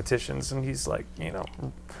bodybuilding competitions, and he's like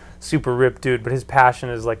super ripped dude. But his passion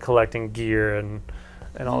is like collecting gear and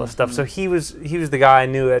all this stuff. So he was the guy I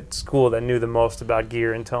knew at school that knew the most about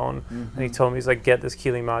gear and tone. And he told me, he's like, get this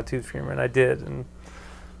Keeley Mod Tube Screamer, and I did, and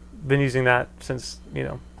been using that since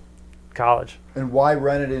college. And why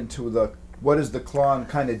run it into the? What does the Klon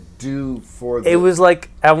kind of do for the? It was like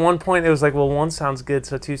at one point it was like, well, one sounds good,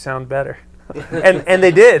 so two sound better, and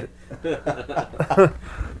they did.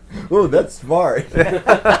 Oh, that's smart.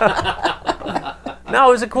 No,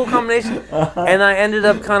 it was a cool combination. And I ended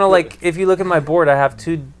up kind of like, if you look at my board, I have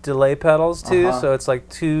 2 delay pedals too, so it's like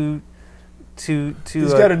two.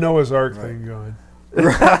 He's got a Noah's Ark thing going.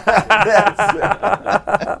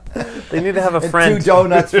 They need to have a friend. And 2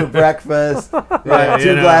 donuts for breakfast. Right,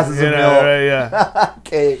 2 glasses of milk. Right, yeah.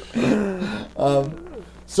 Cake.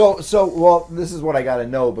 So well, this is what I got to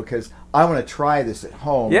know because I want to try this at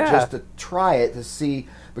home just to try it to see,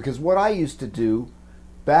 because what I used to do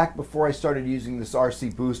back before I started using this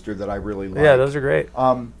RC booster that I really like. Yeah, those are great.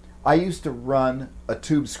 I used to run a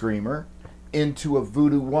Tube Screamer into a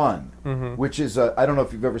Voodoo 1, which is I don't know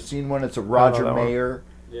if you've ever seen one. It's a Roger Mayer.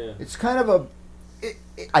 Yeah. It's kind of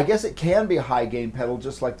I guess it can be a high gain pedal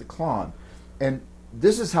just like the Klon. And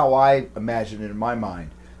this is how I imagine it in my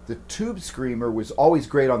mind. The Tube Screamer was always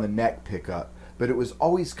great on the neck pickup, but it was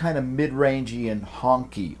always kind of mid-rangey and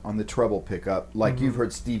honky on the treble pickup. Like you've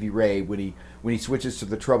heard Stevie Ray when he switches to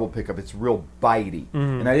the treble pickup, it's real bitey.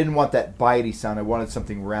 And I didn't want that bitey sound. I wanted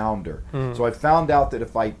something rounder. So I found out that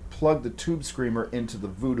if I plug the Tube Screamer into the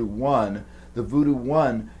Voodoo 1, the Voodoo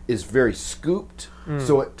 1 is very scooped.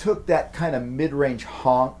 So it took that kind of mid-range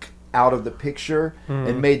honk out of the picture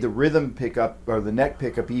and made the rhythm pickup or the neck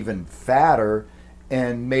pickup even fatter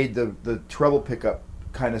and made the treble pickup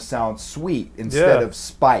kind of sound sweet instead of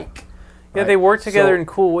spike. Yeah, they work together in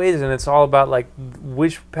cool ways, and it's all about like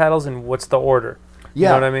which pedals and what's the order. You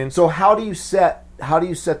know what I mean? So how do you set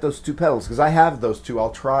those 2 pedals? Because I have those 2.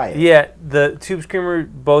 I'll try it. Yeah, the Tube Screamer,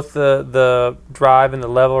 both the drive and the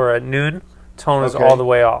level are at noon. Tone is all the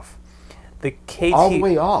way off. The KT All the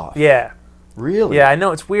way off. Yeah. Really? Yeah, I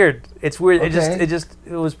know it's weird. It's weird. Okay.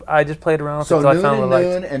 It was. I just played around with So it until noon I found what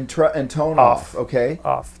I liked. and tone off. Okay.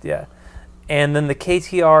 Off. Yeah. And then the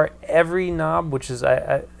KTR, every knob, which is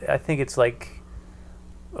I think it's like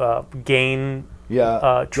gain,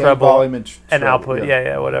 Yeah. treble, volume and treble, output.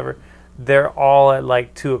 Yeah, whatever. They're all at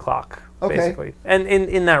like 2:00, basically, and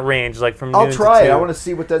in that range, like from noon I'll try to 2. it. I want to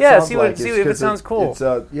see what that sounds see like. if it sounds cool.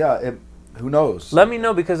 Who knows? Let me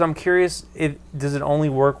know, because I'm curious. Does it only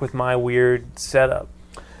work with my weird setup?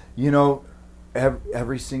 You know,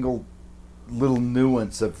 every single little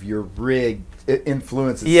nuance of your rig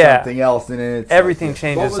influences something else, and it's everything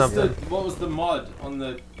changes something. What was the mod on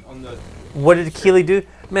the? What did Keeley do?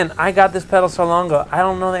 Man, I got this pedal so long ago. I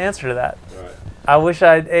don't know the answer to that. Right. I wish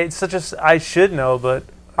I should know, but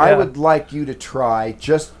I would like you to try,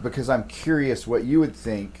 just because I'm curious what you would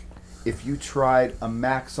think if you tried a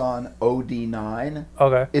Maxon OD9.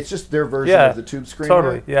 Okay. It's just their version of the Tube Screamer.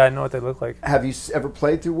 Totally. Yeah, I know what they look like. Have you ever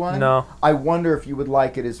played through one? No. I wonder if you would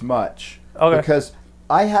like it as much. Okay. Because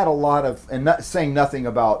I had a lot of, and not saying nothing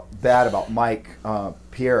bad about Mike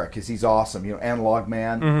Piera, because he's awesome. You know, Analog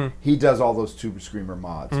Man. He does all those Tube Screamer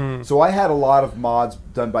mods. So I had a lot of mods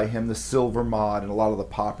done by him, the Silver mod and a lot of the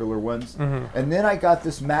popular ones. And then I got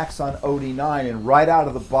this Maxon OD9, and right out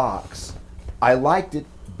of the box, I liked it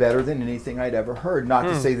better than anything I'd ever heard. Not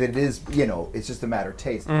to say that it is, it's just a matter of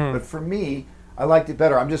taste. But for me, I liked it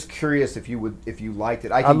better. I'm just curious if you liked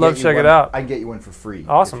it. I'd love to check it out. I can get you one for free.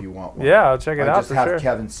 Awesome. If you want one. Yeah, I'll check it out just for have sure.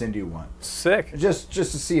 Kevin send you one. Sick. Just to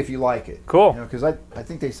see if you like it. Cool. Because I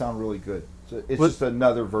think they sound really good. So it's just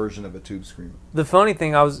another version of a Tube Screamer. The funny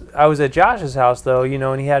thing, I was at Josh's house though,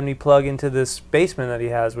 and he had me plug into this basement that he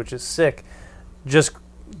has, which is sick. Just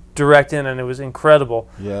direct in, and it was incredible.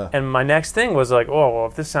 Yeah. And my next thing was like, oh, well,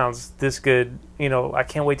 if this sounds this good, I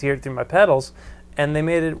can't wait to hear it through my pedals. And they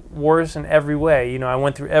made it worse in every way. I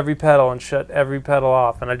went through every pedal and shut every pedal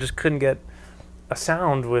off, and I just couldn't get a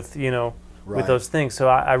sound with with those things. So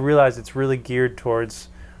I realized it's really geared towards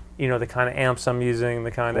the kind of amps I'm using,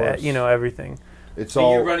 the kind of everything. It's So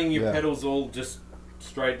all. you're running your pedals all just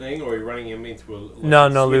straightening, or are you running them into a No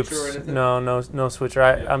switcher loops, or anything? no switcher.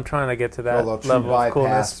 I'm trying to get to that Well, the true level of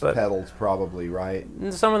coolness, bypass but pedals probably, right?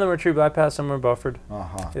 some of them are true bypass, some are buffered.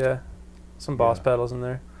 Yeah, some Boss pedals in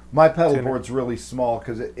there. My pedal board's really small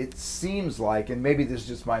because it seems like, and maybe this is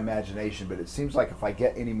just my imagination, but it seems like if I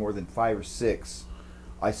get any more than 5 or 6,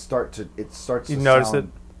 it starts to notice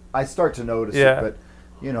sound, I start to notice it, but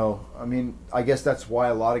I guess that's why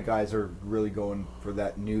a lot of guys are really going for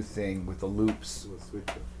that new thing with the loops.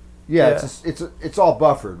 Yeah. It's all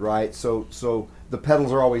buffered, right? So the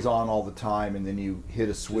pedals are always on all the time, and then you hit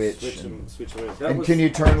a switch. Switch them. And can you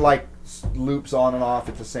turn like loops on and off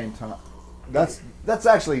at the same time? That's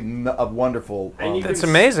actually a wonderful. It's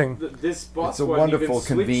amazing. This Boss It's a one, wonderful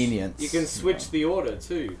convenience. You can switch the order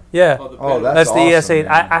too. Yeah. Of the Oh, pedal. that's the awesome, ES8.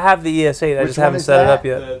 man. I have the ES8. I Which just one haven't is set it that? up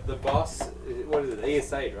yet. The Boss. What is it?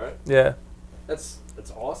 ES8, right? Yeah. That's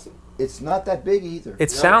awesome. It's not that big either.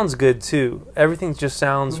 It sounds good too. Everything just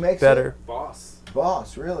sounds Who makes better. Boss.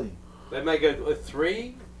 Boss, really? They make a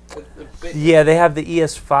 3. Yeah, they have the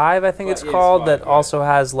ES5, I think Right, it's called, ES5, that right. also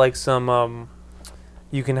has like some.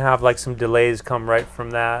 You can have like some delays come right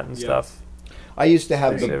from that and Yeah. stuff. I used to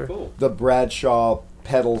have Pretty the, saver. Cool. the Bradshaw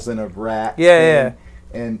pedals in a rack. Yeah,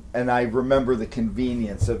 thing, and I remember the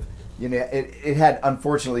convenience of, it had,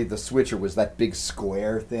 unfortunately, the switcher was that big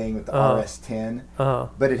square thing with the RS10,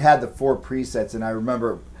 but it had the 4 presets, and I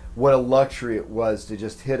remember what a luxury it was to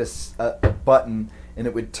just hit a button and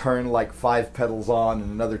it would turn like 5 pedals on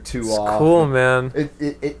and another 2 It's off. cool, And man.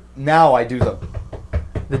 now I do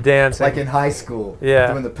The dancing. like in high school, Yeah.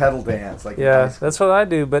 doing the pedal dance. Like in high Yeah, school. that's what I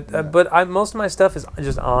do. But Yeah. most of my stuff is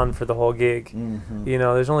just on for the whole gig. Mhm.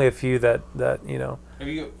 There's only a few that. Have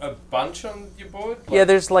you got a bunch on your board? Yeah,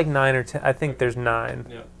 there's like 9 or 10. I think there's 9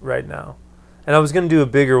 Yeah. right now. And I was gonna do a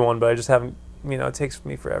bigger one, but I just haven't. It takes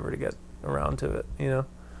me forever to get around to it.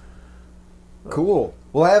 Cool.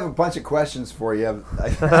 Well, I have a bunch of questions for you.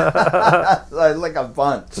 Like a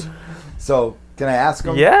bunch. So, can I ask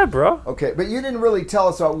them? Yeah, bro. Okay, but you didn't really tell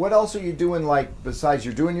us what else are you doing, like, besides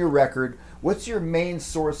you're doing your record. What's your main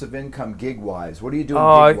source of income gig-wise? What are you doing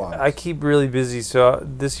gig-wise? I keep really busy, so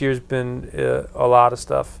this year's been a lot of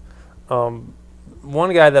stuff.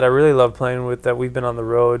 One guy that I really love playing with that we've been on the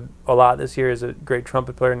road a lot this year is a great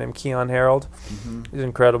trumpet player named Keon Harold. Mhm. He's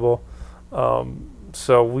incredible.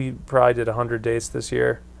 So we probably did 100 dates this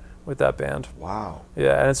year with that band. Wow.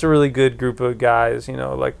 Yeah, and it's a really good group of guys,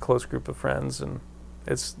 like close group of friends, and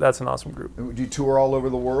that's an awesome group. Do you tour all over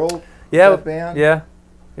the world? Yeah, That band? yeah.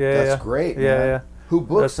 That's great, Yeah, man. yeah. Who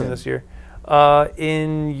books That's him? this year.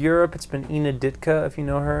 In Europe, it's been Ina Ditka, if you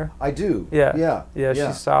know her. I do. Yeah. Yeah.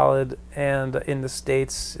 She's solid. And in the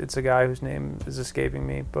States, it's a guy whose name is escaping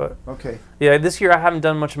me. But Okay. yeah, this year I haven't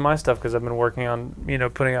done much of my stuff because I've been working on,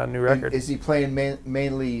 putting out a new And record. is he playing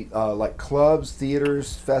mainly like clubs,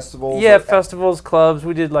 theaters, festivals? Yeah, or- festivals, clubs.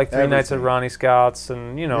 We did like 3 nights at Everything. Ronnie Scott's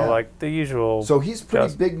and, Yeah. like the usual. So he's pretty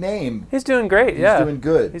Just- big name. He's doing great, He's yeah. doing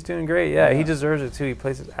good. He's doing great, yeah. He Yeah. deserves it too. He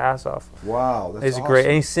plays his ass off. Wow, that's He's awesome. great.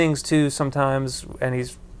 And he sings too sometimes, and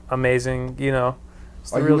he's amazing, It's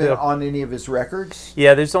the Are real you in deal. on any of his records?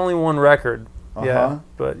 Yeah, there's only one record. Uh-huh. Yeah,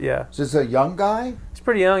 but yeah. So is this a young guy? He's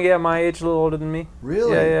pretty young, yeah, my age, a little older than me.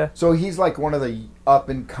 Really? Yeah, yeah. So he's like one of the up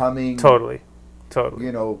and coming, Totally.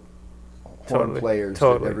 horn Totally. players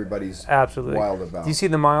Totally. that everybody's Absolutely. wild about. Do you see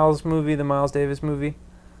the Miles Davis movie?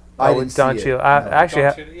 I with didn't see Don it, Cheadle. no.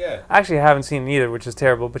 Actually, yeah. actually, I haven't seen it either, which is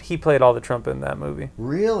terrible. But he played all the trumpet in that movie.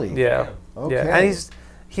 Really? Yeah, Okay. yeah. And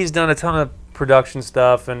he's done a ton of production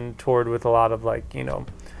stuff and toured with a lot of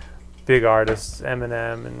big artists,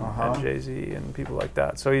 Eminem Uh-huh. and Jay-Z and people like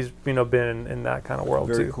that. So he's been in that kind of world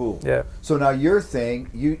Very too. cool. Yeah. So now your thing,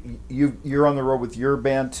 you're on the road with your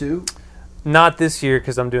band too? Not this year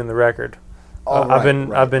because I'm doing the record. Oh, I've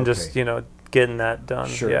been okay. just getting that done.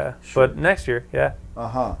 Sure, Yeah. sure. But next year, yeah,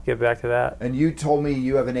 Uh-huh. get back to that. And you told me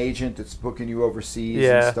you have an agent that's booking you overseas and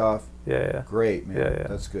Yeah. stuff. Yeah. Great, man. Yeah, yeah.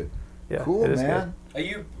 That's good. Yeah. Cool, it is man. Are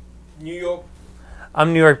you New York?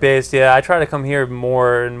 I'm New York based. Yeah, I try to come here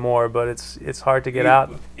more and more, but it's hard to get out.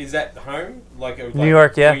 Is that home? New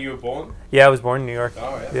York, yeah. Where you were born? Yeah, I was born in New York.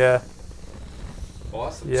 Oh, yeah. Yeah.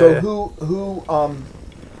 Awesome. Yeah. So who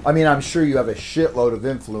I mean, I'm sure you have a shitload of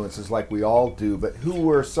influences like we all do, but who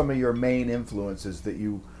were some of your main influences that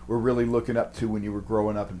you were really looking up to when you were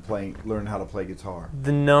growing up and learning how to play guitar?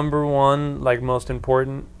 The number one, most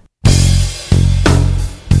important.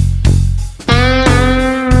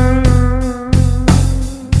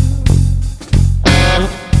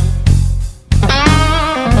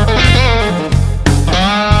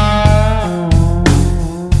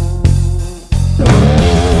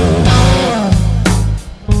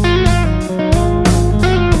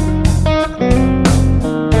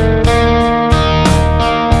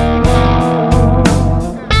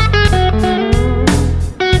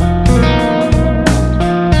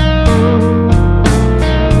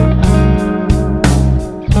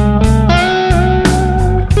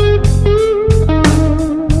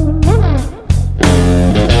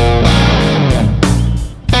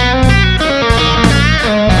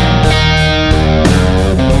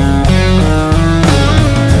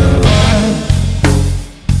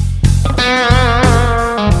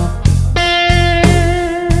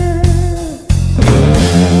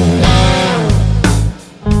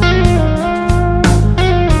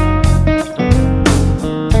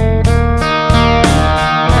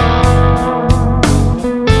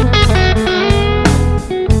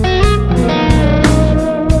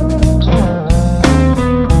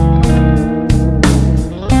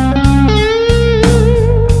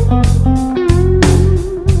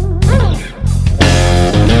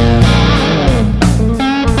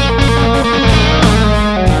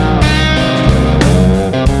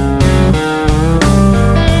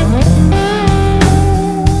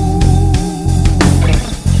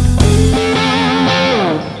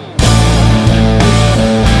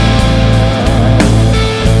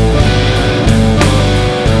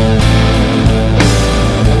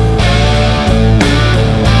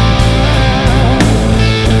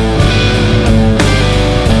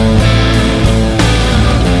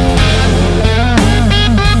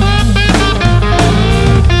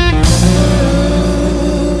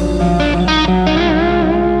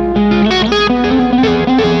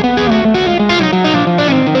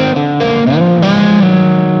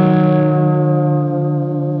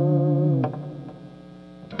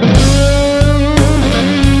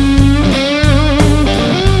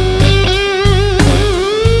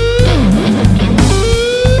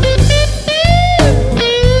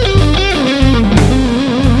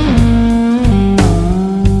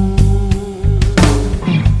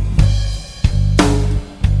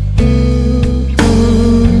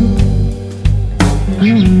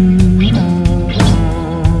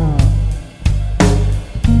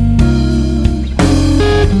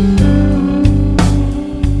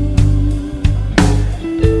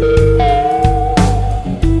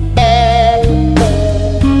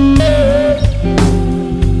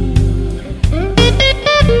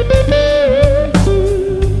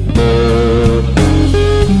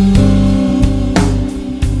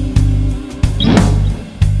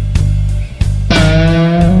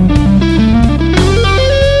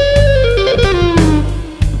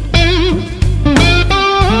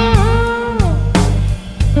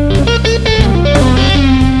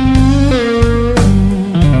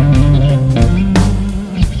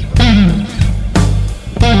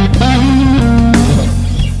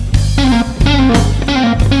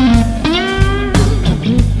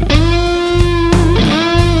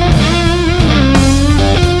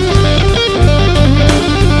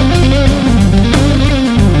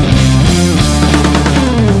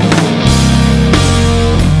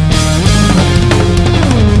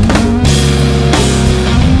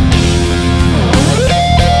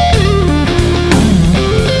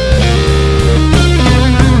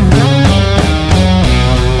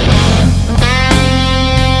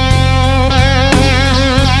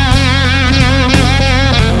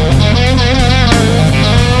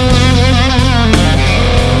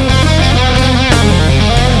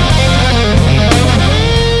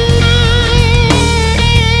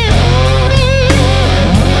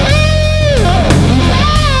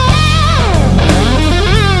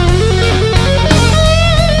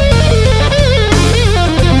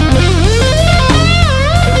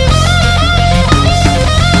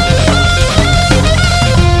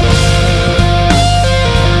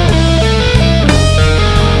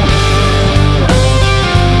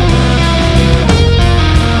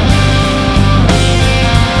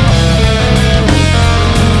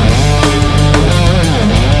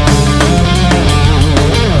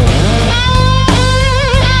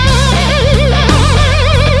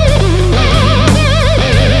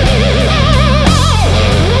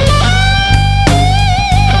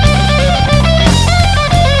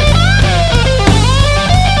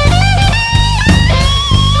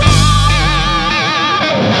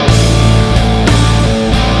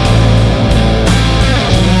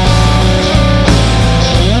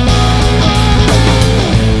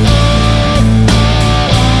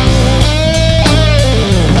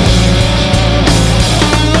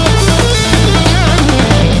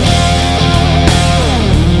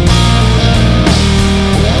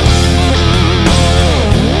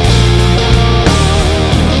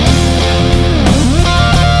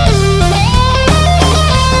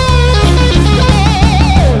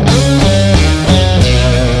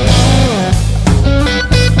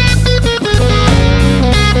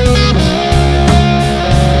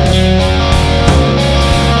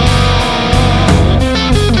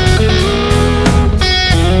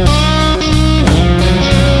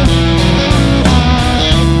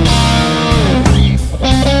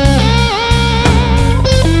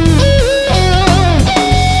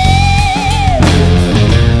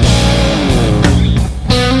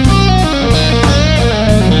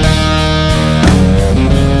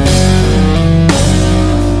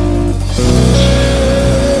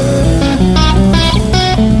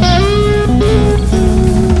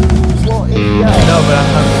 No, but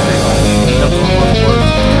I'm just saying, like, number one was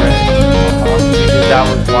Stevie Ray. That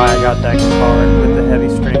was why I got that guitar with the heavy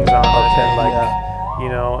strings on it, and like, you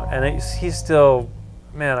know, and he's still,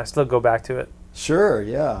 man, I still go back to it. Sure,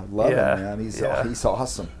 yeah, love Yeah, him, man. He's yeah.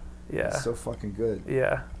 awesome. Yeah, He's so fucking good.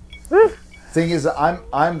 yeah. Thing is,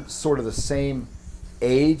 I'm sort of the same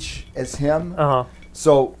age as him, Uh huh.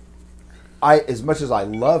 so as much as I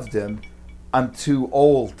loved him, I'm too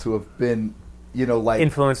old to have been, you know, like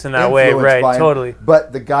Influenced in that way, influenced right? by him. Totally.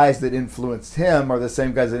 But the guys that influenced him are the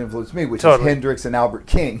same guys that influenced me, which Totally. is Hendrix and Albert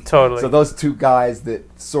King. Totally. So those two guys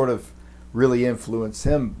that sort of really influenced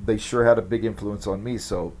him, they sure had a big influence on me.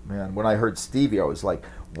 So, man, when I heard Stevie, I was like,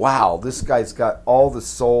 wow, this guy's got all the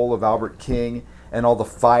soul of Albert King and all the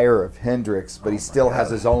fire of Hendrix, but he still has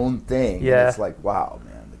his own thing. Yeah. And it's like, wow,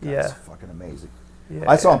 man, the guy's Yeah. fucking amazing. Yeah.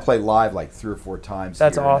 I saw him play live like 3 or 4 times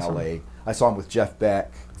That's here awesome. in LA. I saw him with Jeff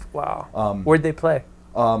Beck, Wow. Where'd they play?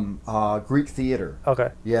 Greek Theater. Okay.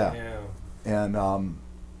 Yeah. And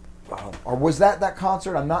or was that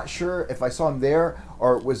concert? I'm not sure if I saw him there,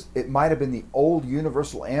 or it might have been the old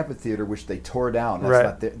Universal Amphitheater, which they tore down. That's Right.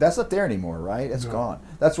 not there. That's not there anymore, right? It's gone.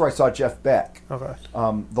 That's where I saw Jeff Beck Okay.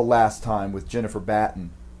 the last time with Jennifer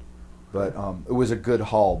Batten. But it was a good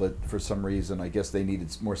hall, but for some reason, I guess they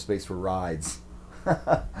needed more space for rides.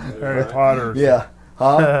 Harry Potter. Yeah.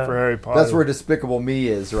 Huh? For Harry Potter. That's where Despicable Me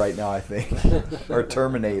is right now, I think. Or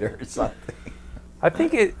Terminator or something. I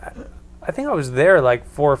think I was there like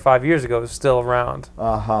 4 or 5 years ago. It was still around.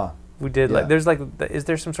 Uh-huh. We did Yeah. like is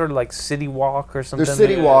there some sort of like city walk or something? There's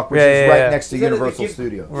City Yeah. Walk, which Yeah, is yeah, right yeah. next to Is that at the Universal Gib-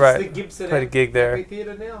 Studios. Right. It's the Gibson Played a gig there.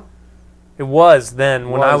 Amphitheater now. It was then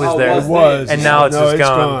when I was Was. there. Oh, It was. And now it's just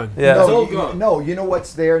gone. Yeah. No, It's all you, gone. no, you know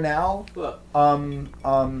what's there now? Look.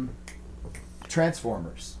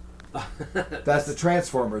 Transformers. That's the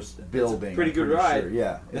Transformers building. pretty I'm good ride. Sure.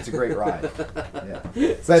 Yeah, it's a great ride. Yeah,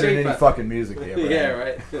 it's better than any cheaper. fucking music they ever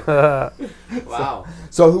Yeah, had. right. Wow.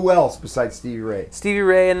 So who else besides Stevie Ray? Stevie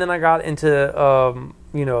Ray, and then I got into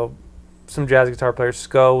you know, some jazz guitar players.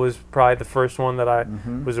 Sco was probably the first one that I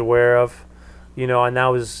Mm-hmm. was aware of, you know, and that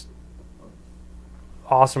was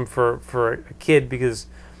awesome for a kid because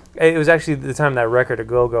it was actually the time that record A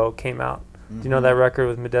Go Go came out. Do you know that record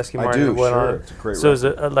with Medeski I Martin do, and what on sure. it? It's a great So it was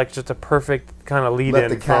record. like just a perfect kind of lead Let in.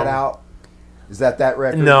 the Cat from, Out. Is that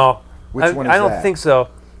record? No, Which one is I don't that? think so.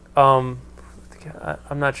 I'm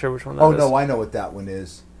not sure which one that Oh is. no, I know what that one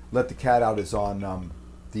is. Let the Cat Out is on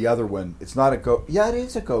the other one. It's not a go. Yeah, it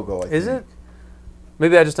is a Go Go. Is it?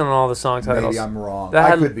 Maybe I just don't know all the song titles. Maybe I'm wrong. That I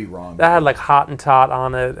had- could be wrong. That had like Hot and Tot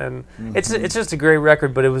on it, and Mm-hmm. it's just a great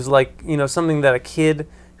record. But it was like, you know, something that a kid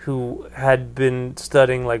who had been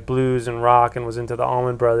studying like blues and rock and was into the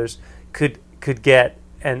Allman Brothers could get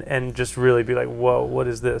and just really be like, whoa, what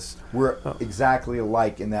is this? We're Oh. exactly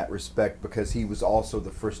alike in that respect because he was also the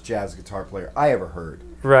first jazz guitar player I ever heard.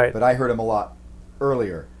 Right. But I heard him a lot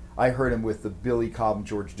earlier. I heard him with the Billy Cobb and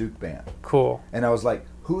George Duke band, Cool. and I was like,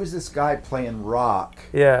 "Who is this guy playing rock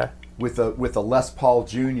Yeah. with a Les Paul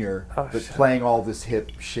Jr. Oh, but shit. playing all this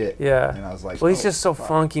hip shit?" Yeah. And I was like, Well, he's "Oh, just so fuck."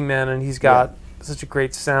 funky, man, and he's got such a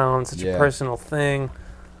great sound, such Yeah. a personal thing.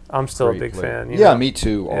 I'm still a Great big player. fan. You Yeah, know? me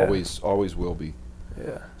too. Yeah. Always will be.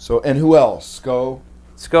 Yeah. So, and who else? Sco.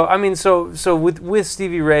 Sco. I mean, so with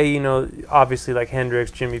Stevie Ray, you know, obviously like Hendrix,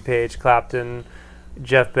 Jimmy Page, Clapton,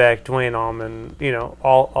 Jeff Beck, Duane Allman, you know,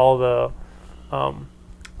 all the.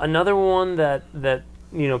 Another one that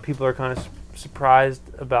you know people are kind of surprised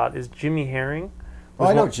about is Jimmy Herring. Oh, Was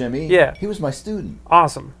I know one- Jimmy. Yeah. He was my student.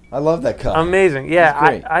 Awesome, I love that guy. amazing. Yeah, He's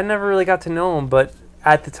great. I never really got to know him, but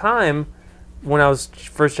at the time when I was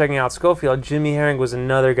first checking out Schofield, Jimmy Herring was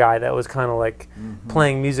another guy that was kind of like Mm-hmm.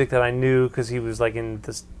 playing music that I knew because he was like in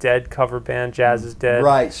this Dead cover band, Jazz is Dead,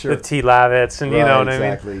 Right, sure. with T. Lavitz, and you know what I mean.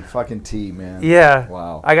 exactly. Fucking T, man. Yeah.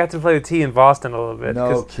 Wow. I got to play with T in Boston a little bit.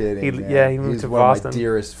 No 'cause kidding. He, man. yeah, he moved He's to one Boston. of my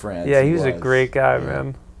dearest friends. Yeah, he was a great guy, Yeah.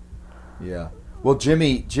 man. Yeah. Well,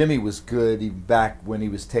 Jimmy was good even back when he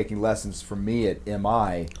was taking lessons from me at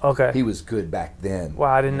MI. Okay. He was good back then.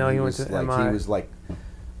 Wow, I didn't know And he went was to like, MI. He was like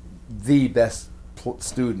the best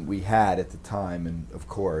student we had at the time, and of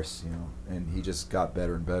course, you know, and he just got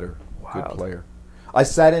better and better. Good Wild. player. I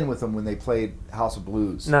sat in with him when they played House of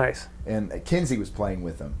Blues, Nice. and Kinsey was playing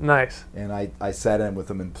with him, Nice. and I sat in with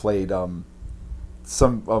him and played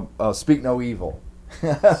some Speak No Evil.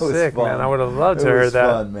 That was Sick, fun. man. I would have loved to It hear was that.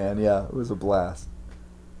 fun, man. Yeah, it was a blast.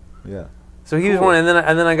 Yeah. So he was Cool. one, and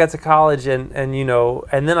then I got to college, and you know,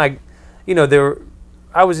 and then I, you know,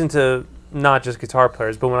 I was into not just guitar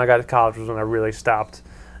players, but when I got to college was when I really stopped,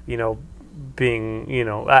 you know, being, you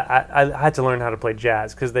know, I had to learn how to play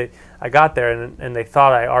jazz because I got there and they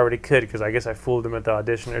thought I already could because I guess I fooled them at the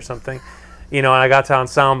audition or something, And I got to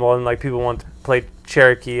ensemble, and like people wanted to play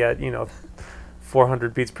Cherokee at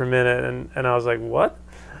 400 beats per minute, and I was like, what?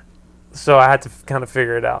 So I had to kind of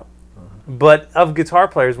figure it out. But of guitar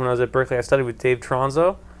players, when I was at Berkeley, I studied with Dave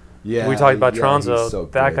Tronzo. Yeah, we talked about he's Tronzo. so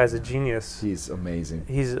That good. guy's a genius. He's amazing.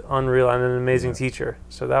 He's unreal and an amazing teacher.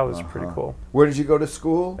 So that was pretty cool. Where did you go to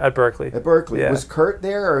school? At Berkeley. At Berkeley. Yeah. Was Kurt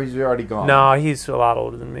there, or he's already gone? No, he's a lot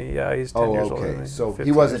older than me. Yeah, he's 10 Oh, years older than okay. me. So 15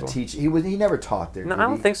 he wasn't years old. teaching. He never taught there. No, did I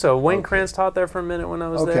don't he? think so. Wayne Okay. Krantz taught there for a minute when I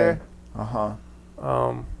was Okay. there.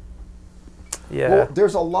 Yeah. Well,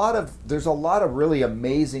 there's a lot of really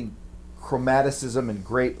amazing chromaticism and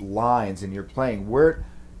great lines in your playing.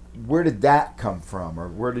 Where did that come from, or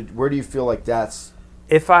where do you feel like that's?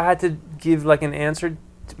 If I had to give like an answer,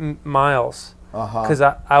 to Miles, because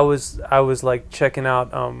I was like checking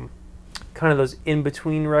out kind of those in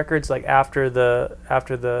between records, like after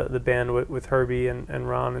the band with Herbie and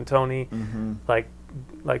Ron and Tony, like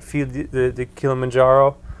Feel the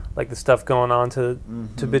Kilimanjaro, like the stuff going on to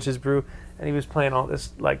Bitches Brew, and he was playing all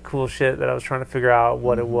this like cool shit that I was trying to figure out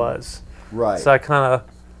what it was. Right. So I kind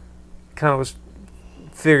of was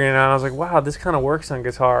figuring it out. I was like, wow, this kind of works on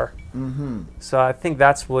guitar. Mm-hmm. So I think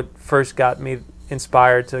that's what first got me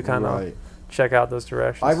inspired to kind of check out those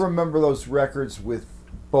directions. I remember those records with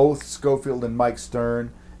both Scofield and Mike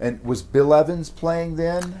Stern. And was Bill Evans playing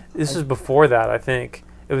then? This is before that, I think.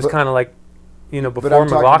 It was kind of like, before but I'm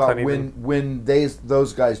talking McLaughlin about even. when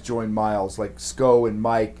those guys joined Miles, like Sco and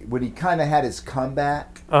Mike, when he kind of had his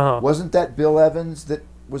comeback. Wasn't that Bill Evans that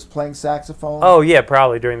was playing saxophone? Oh yeah,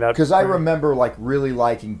 probably during that. Because I remember like really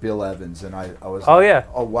liking Bill Evans, and I was oh like, yeah,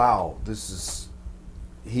 oh wow,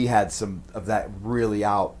 he had some of that really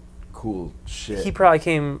out cool shit. He probably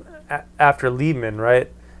came after Liebman, right?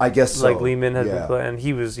 I guess so. Like Liebman had been playing, and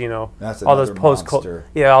he was That's all those monster.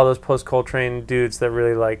 all those post Coltrane dudes that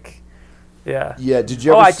really like. Yeah. Yeah. Did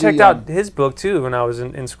you ever I see, checked out his book too when I was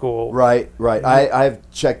in school. Right. I've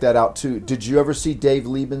checked that out too. Did you ever see Dave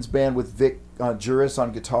Liebman's band with Vic Juris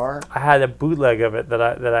on guitar? I had a bootleg of it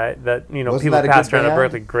that people that a passed good around at band?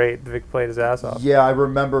 Berkeley. Great, Vic played his ass off. Yeah, I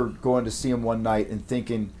remember going to see him one night and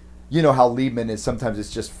thinking, you know how Liebman is. Sometimes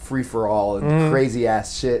it's just free for all and crazy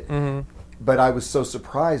ass shit. Mm-hmm. But I was so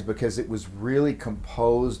surprised because it was really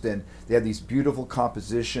composed and they had these beautiful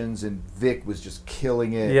compositions and Vic was just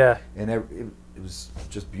killing it. Yeah. And it was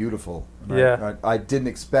just beautiful. And yeah. I didn't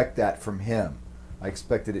expect that from him. I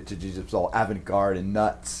expected it to just be all avant-garde and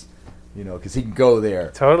nuts, because he can go there.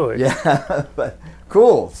 Totally. Yeah. But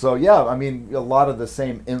cool. So, yeah, I mean, a lot of the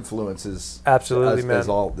same influences. Absolutely, man. As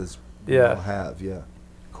all this all have. Yeah.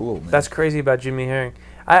 Cool, man. That's crazy about Jimmy Herring.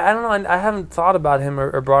 I don't know. I haven't thought about him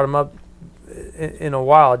or brought him up in a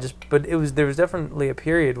while. But there was definitely a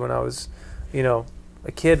period when I was,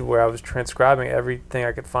 a kid where I was transcribing everything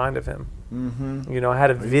I could find of him. Mm-hmm. I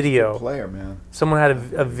had a video. Good player, man. Someone had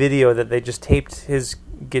a video that they just taped his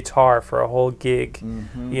guitar for a whole gig.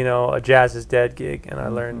 Mm-hmm. A Jazz is Dead gig, and I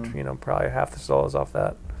learned probably half the solos off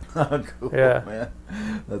that. Cool, yeah,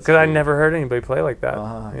 man. Because I never heard anybody play like that.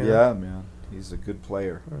 Yeah, man. He's a good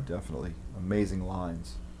player, definitely. Amazing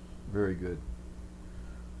lines, very good.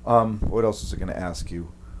 What else was I going to ask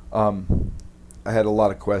you? I had a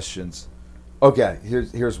lot of questions. Okay,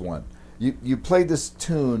 here's one. You played this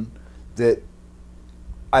tune that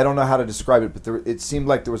I don't know how to describe it, but it seemed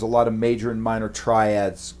like there was a lot of major and minor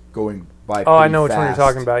triads going by. Oh, I know fast. which one you're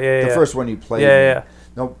talking about. Yeah, the first one you played. Yeah.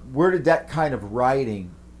 Now, where did that kind of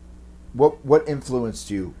writing? What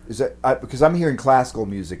influenced you? Is that because I'm hearing classical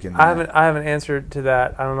music in there? I haven't answered to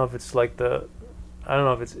that. I don't know if it's I don't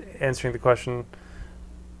know if it's answering the question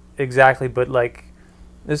exactly, but like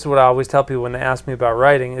this is what I always tell people when they ask me about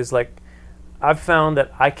writing is like I've found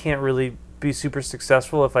that I can't really be super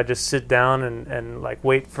successful if I just sit down and like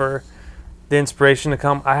wait for the inspiration to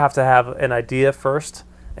come. I have to have an idea first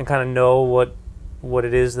and kind of know what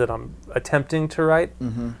it is that I'm attempting to write.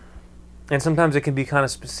 Mm-hmm. And sometimes it can be kind of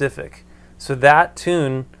specific. So that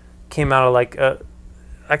tune came out of like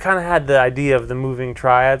I kind of had the idea of the moving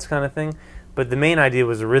triads kind of thing, but the main idea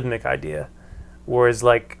was a rhythmic idea. Whereas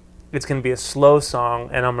like it's going to be a slow song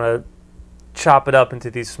and I'm going to chop it up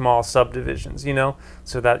into these small subdivisions,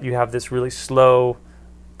 so that you have this really slow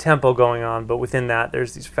tempo going on, but within that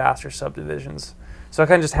there's these faster subdivisions. So I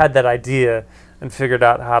kind of just had that idea and figured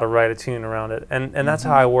out how to write a tune around it. And that's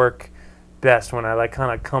how I work best, when I like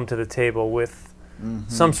kind of come to the table with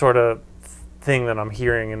some sort of thing that I'm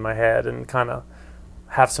hearing in my head and kind of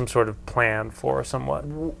have some sort of plan for somewhat.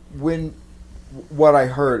 What I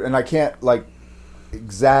heard, and I can't like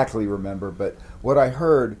exactly remember, but what I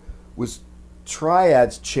heard was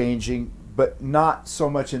triads changing, but not so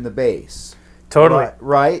much in the bass. Totally.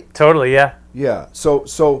 Right? Totally, yeah. Yeah.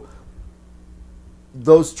 So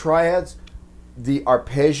those triads, the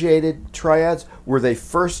arpeggiated triads, were they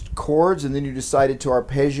first chords and then you decided to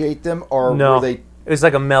arpeggiate them, or No. were they? It was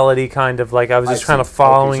like a melody kind of like I was just I kind of see.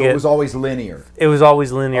 following Okay, so it. it was always linear. It was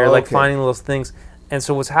always linear, Oh, like okay. finding those things. And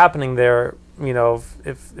so what's happening there, you know,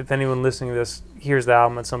 if anyone listening to this hears the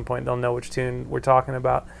album at some point, they'll know which tune we're talking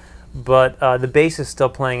about. But the bass is still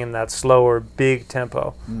playing in that slower, big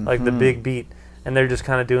tempo, like the big beat. And they're just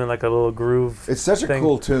kind of doing like a little groove. It's such a thing.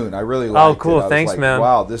 cool tune. I really like it. Oh, cool. I was Thanks, like, man.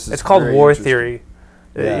 Wow, this is It's called very War interesting. Theory.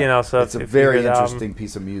 Yeah. You know, so it's if a you very hear the album- interesting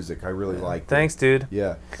piece of music. I really liked it. Thanks, dude.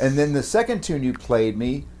 Yeah. And then the second tune you played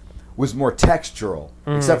me was more textural,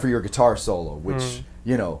 except for your guitar solo, which,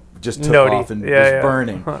 you know, just took Notey. off and Yeah, was yeah.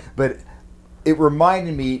 burning. But it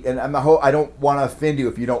reminded me, and I don't want to offend you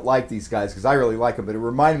if you don't like these guys, because I really like them, but it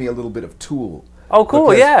reminded me a little bit of Tool. Oh, cool,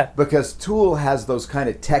 Because- yeah. Because Tool has those kind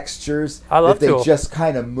of textures I love that they Tool. just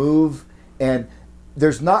kind of move, and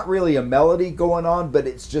there's not really a melody going on, but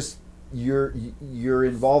it's just you're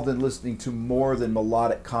involved in listening to more than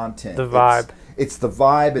melodic content. The vibe. It's the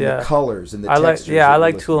vibe and Yeah. the colors and the I like, textures. yeah, that I you're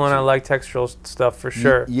like listening Tool and to. I like textural stuff for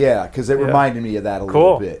sure. Yeah, because it Yeah. reminded me of that a Cool.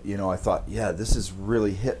 little bit. You know, I thought, yeah, this is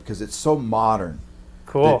really hip because it's so modern.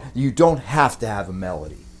 Cool. that you don't have to have a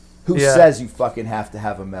melody. Who Yeah. says you fucking have to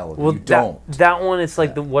have a melody? Well, you don't. that one, it's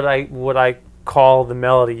like what I call the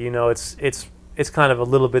melody. You know, it's kind of a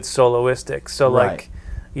little bit soloistic. So Right. like,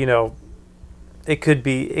 you know, it could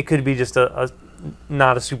be just a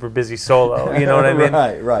not a super busy solo. You know what I mean?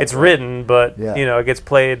 Right. It's written, but Yeah. you know, it gets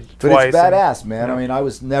played But twice. it's and- badass, man. yeah. I mean, I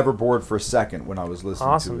was never bored for a second when I was listening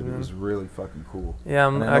Awesome, to it. man. It was really fucking cool. Yeah,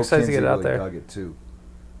 I'm And I know excited to Kinsey get it out really there. dug it too.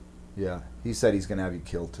 Yeah, he said he's gonna have you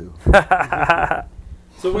killed too.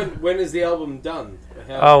 So when is the album done?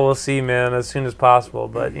 Oh, we'll see, man. As soon as possible,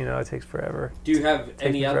 but you know, it takes forever. Do you have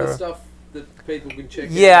any me other forever. stuff that people can check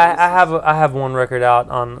out? Yeah, I have one record out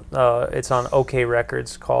on it's on OK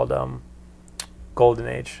Records called Golden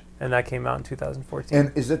Age, and that came out in 2014.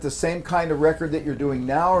 And is it the same kind of record that you're doing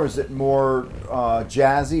now, or is it more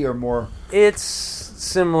jazzy or more? It's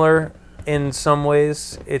similar in some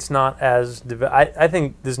ways. It's not as I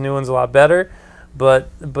think this new one's a lot better, but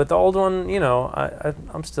the old one, you know,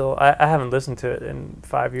 I'm still I haven't listened to it in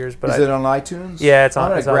 5 years. But Is it on iTunes? Yeah, it's on. I'm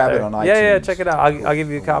gonna it's out grab there. it on iTunes. Yeah, check it out. I'll give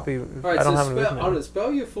you a copy. All right, I don't so have it with me.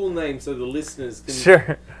 spell your full name so the listeners can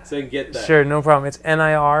Sure, get that. sure, no problem. It's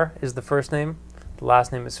NIR is the first name. The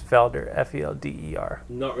last name is Felder, Felder.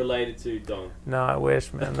 Not related to Don. No, I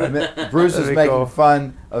wish, man. Bruce That'd is be making cool.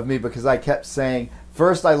 fun of me because I kept saying,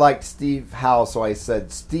 first I liked Steve Howe, so I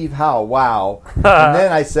said, Steve Howe, wow. And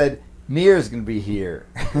then I said, Near's going to be here.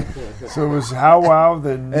 So it was how wow,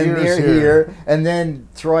 then And Near's Near here. And then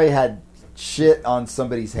Troy had shit on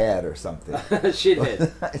somebody's head or something.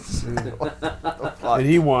 Shithead. and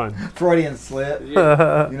he won. Freudian slip.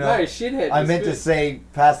 Yeah. You No, know, shithead. I was meant to good. say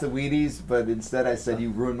pass the Wheaties, but instead I said you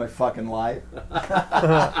ruined my fucking life.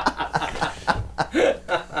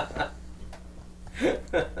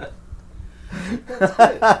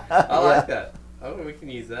 I like that. Oh, we can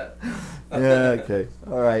use that. Yeah, okay.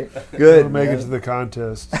 All right. Good. We'll make it man. to the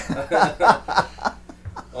contest.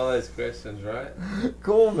 All those questions, right?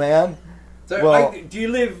 Cool, man. So, Well- do you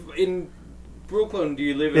live in Brooklyn? Do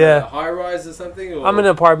you live in Yeah. a high rise or something? Or? I'm in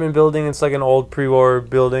an apartment building. It's like an old pre-war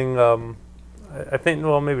building. I think,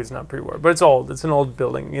 well, maybe it's not pre-war, but it's old. It's an old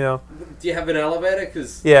building, you know. Do you have an elevator?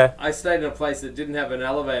 Because Yeah. I stayed in a place that didn't have an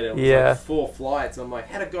elevator. It was Yeah. like 4 flights. I'm like,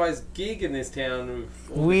 how do guys gig in this town?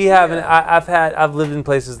 With all We this have an. gear? I've lived in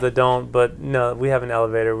places that don't, but no, we have an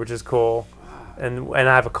elevator, which is cool, and I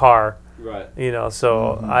have a car, Right. you know.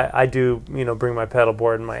 So I do, you know, bring my pedal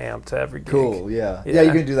board and my amp to every gig. Cool, yeah. Yeah. Yeah,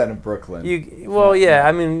 you can do that in Brooklyn. Yeah.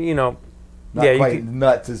 I mean, you know, Not yeah, you quite could-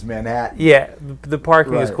 nuts as Manhattan. yeah. The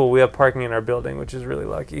parking is Right. cool. We have parking in our building, which is really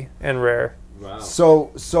lucky and rare. Wow.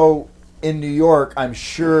 So in New York, I'm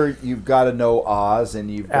sure you've got to know Oz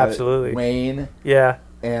and you've got Absolutely. Wayne Yeah.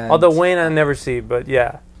 and Although Wayne I never see, but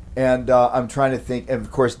yeah. and I'm trying to think, and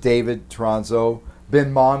of course David Tronzo,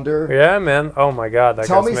 Ben Monder. Yeah, man. Oh my God, that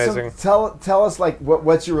Tell guy's me amazing. tell us like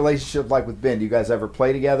what's your relationship like with Ben? Do you guys ever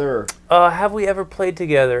play together? Or? Have we ever played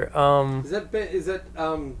together?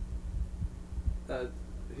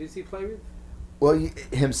 Who's he play with? Well,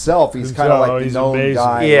 himself, he's kind of Himself, like the he's known amazing.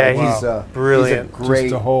 guy. Yeah, Like, he's brilliant. He's a great.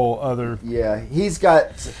 Just a whole other Yeah, he's got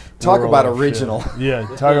talk world about of original. shit. Yeah,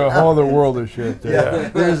 talk about a whole other world of shit. There. Yeah,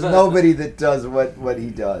 there's nobody that does what he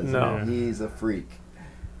does. No. He's a freak.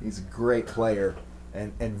 He's a great player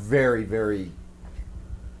and very, very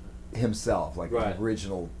himself, like Right. an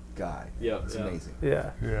original guy. Yep, It's yeah. amazing. Yeah.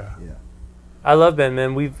 Yeah. Yeah. I love Ben,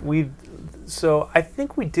 man. So I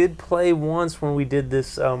think we did play once when we did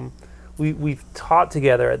this. We've taught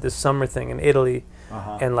together at this summer thing in Italy,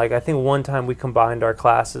 And like I think one time we combined our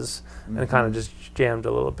classes and kind of just jammed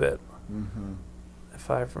a little bit. If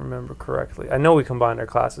I remember correctly, I know we combined our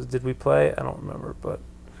classes. Did we play? I don't remember, but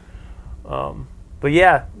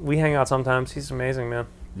yeah, we hang out sometimes. He's amazing, man.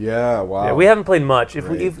 Yeah, wow. Yeah, we haven't played much. If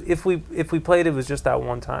Great. we played, it was just that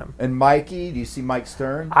one time. And Mikey, do you see Mike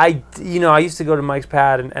Stern? I used to go to Mike's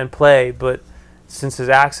pad and play, but since his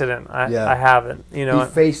accident, I haven't. He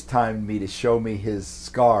FaceTimed me to show me his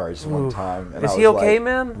scars one time. And Is I he was okay, like,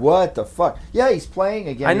 man? What the fuck? Yeah, he's playing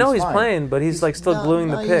again. I know he's fine. playing, but he's like still gluing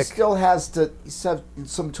the He pick. still has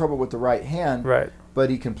some trouble with the right hand. Right. But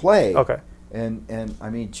he can play. Okay. And I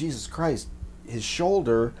mean, Jesus Christ, his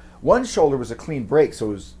shoulder, one shoulder was a clean break,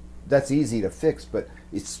 so that's easy to fix, but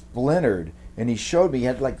it's splintered. And he showed me he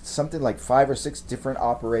had like something like 5 or 6 different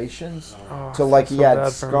operations. So like he had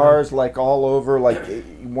scars like all over, like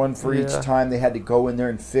one for each time. They had to go in there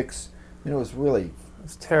and fix. It was really...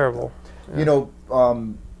 It's terrible. Yeah.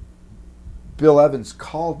 Bill Evans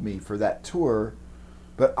called me for that tour,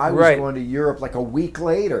 but I was going to Europe like a week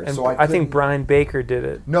later. And so I think Brian Baker did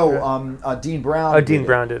it. No, Dean Brown. Oh, Dean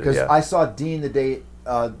Brown did it, because yeah. I saw Dean the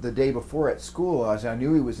day before at school. I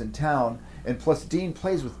knew he was in town, and plus Dean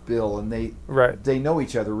plays with Bill, and they know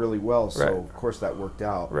each other really well. So of course that worked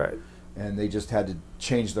out. Right. And they just had to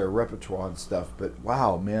change their repertoire and stuff. But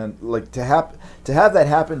wow, man, like to have that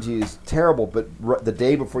happen to you is terrible. But the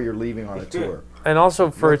day before you're leaving on a tour. And also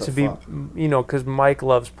for What it to the be, fuck? because Mike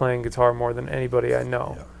loves playing guitar more than anybody I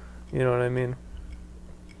know. Yeah. You know what I mean?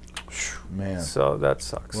 Man. So that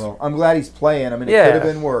sucks. Well, I'm glad he's playing. I mean, it Yeah. could have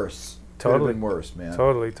been worse. Totally. Could have been worse, man.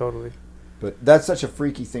 Totally. But that's such a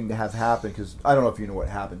freaky thing to have happen, because I don't know if you know what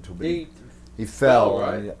happened to him. But he fell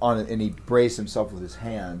right? and he braced himself with his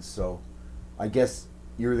hands. So I guess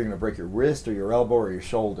you're either going to break your wrist or your elbow or your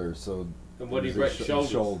shoulder. So And what did he it was break? his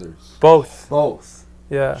Shoulders? Both.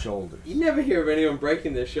 Yeah. Shoulders. You never hear of anyone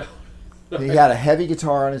breaking their shoulder. He had a heavy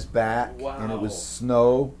guitar on his back, Wow. and it was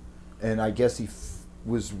snow, and I guess he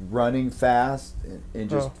was running fast and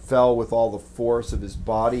just fell with all the force of his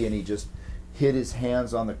body, and he just hit his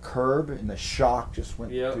hands on the curb, and the shock just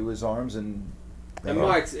went through his arms. And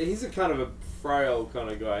He's a kind of a frail kind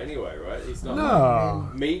of guy anyway, right? He's not No.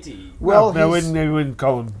 meaty. Well, I wouldn't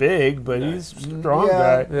call him big, but he's a strong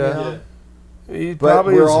guy. Yeah. He But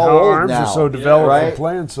probably we're his all old arms now. are so developed Right. from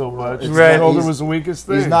playing so much. His Right. shoulder He's- was the weakest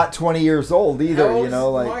thing. He's not 20 years old either, How old you know.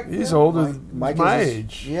 is Like Mike? He's older Mike than my is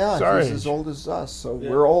age. Yeah, Sorry. he's as old as us, so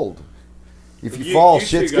we're old. If you You fall, two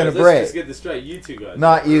shit's guys, gonna let's break. just get this straight. You two guys.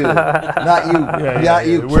 Not you, not you, not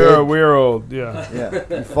you. We're old. Yeah. Yeah,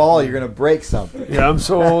 you fall, you're gonna break something. Yeah, I'm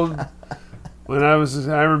so old.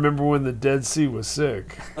 I remember when the Dead Sea was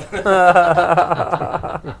sick.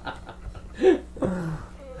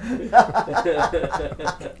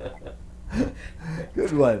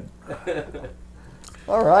 Good one.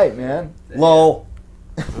 All right, man. Lol.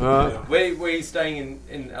 Where are you staying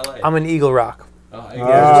in LA? I'm in Eagle Rock. right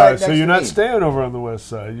next So to you're not me. staying over on the west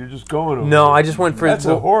side. You're just going over. No, there. I just went for That's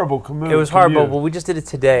a horrible commute. It was horrible, but we just did it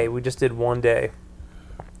today. We just did one day.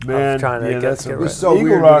 Man, trying to yeah, get- that's get a, right. It was so Eagle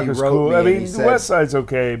weird Rock when he is wrote cool. me I and mean, he the said- west side's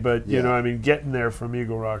okay, but you Yeah. know, I mean, getting there from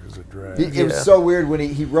Eagle Rock is a drag. It was so weird when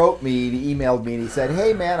he wrote me, he emailed me, and he said,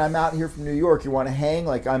 "Hey man, I'm out here from New York. You want to hang?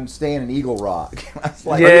 Like I'm staying in Eagle Rock." I was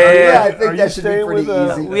like, Yeah. I Are think you that should be staying pretty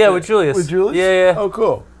with, easy." Yeah, with Julius. With Julius? Yeah. Oh,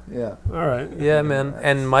 cool. Yeah. All right. Yeah, man.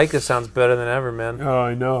 And Micah sounds better than ever, man. Oh,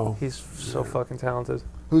 I know. He's so fucking talented.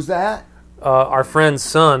 Who's that? Our friend's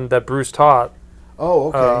son that Bruce taught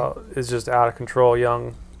Oh, okay. is just out of control,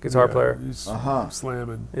 young guitar player. He's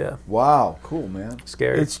slamming. Yeah, Wow, cool, man.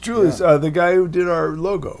 scary. It's Julius, the guy who did our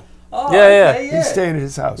logo. Oh, Yeah. He's staying at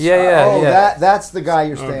his house. Yeah. Oh, that's the guy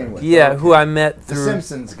you're staying with. Yeah, Okay. who I met The through.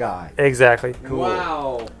 Simpsons guy. Exactly. Cool.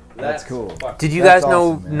 Wow. That's cool. fucking- Did you That's guys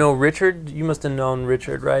awesome, man. know Richard? You must have known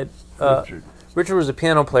Richard, right? Richard. Richard was a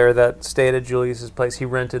piano player that stayed at Julius's place. He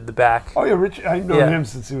rented the back. Oh, yeah, Richard. I've known Yeah. him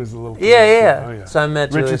since he was a little kid. Yeah. Oh, yeah. So I met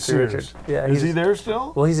Richard Julius through Sears. Richard. Yeah, Is he there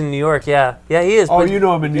still? Well, he's in New York. Yeah, he is. Oh, but- you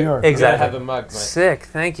know him in New York. You gotta Exactly. have a mug, mate. Sick.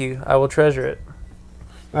 Thank you. I will treasure it.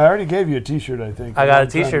 I already gave you a T-shirt, I think. I got a long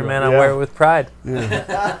time T-shirt, ago. man. I Yeah. wear it with pride.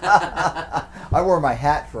 I wore my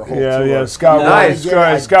hat for a whole Yeah, tour. yeah. Scott, Nice.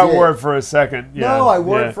 Scott did. wore it for a second. Yeah, No, I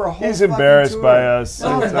wore yeah. it for a whole He's fucking embarrassed tour. by us.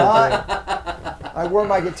 No, It's I'm okay. not. I wore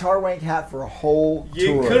my Guitar Wank hat for a whole You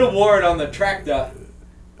tour. could have wore it on the tractor.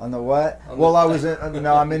 On the what? On Well, the- I was in.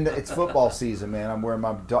 No, I'm in. It's football season, man. I'm wearing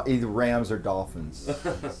my either Rams or Dolphins,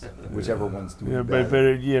 whichever one's doing Yeah,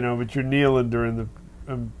 better. but you're kneeling during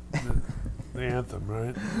the anthem,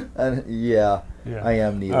 right? Yeah, Yeah. I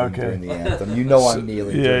am kneeling Okay. during the anthem. You know I'm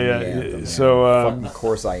kneeling Yeah, during yeah, the yeah. anthem. Man. So, Fucking of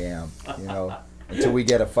course I am. You know. until we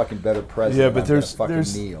get a fucking better president. Yeah, but I'm gonna there's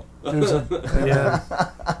fucking kneel. there's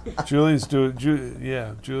a Julian's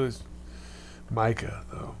Julian's Micah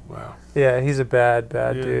though. Wow. Yeah, he's a bad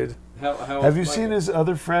Yeah. dude. How Have you Micah? seen his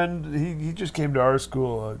other friend? He just came to our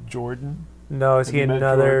school, Jordan. No, is Have he you met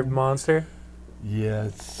another Jordan? monster? Yeah,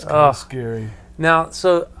 it's kind Ugh. of scary. Now,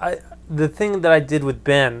 so the thing that I did with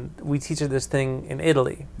Ben, we teach her this thing in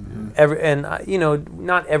Italy. Mm-hmm.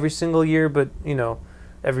 Not every single year, but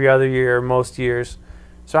every other year or most years.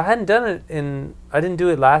 So I hadn't done it I didn't do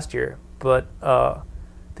it last year, but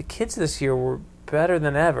the kids this year were better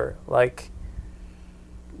than ever. Like,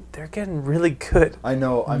 they're getting really good. I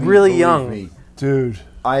know. I mean, Really believe young. me, Dude,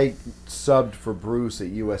 I subbed for Bruce at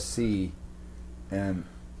USC, and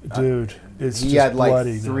dude, it's he just had like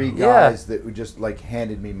bloody. 3 now. guys that would just like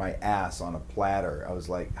handed me my ass on a platter. I was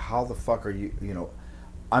like, how the fuck are you?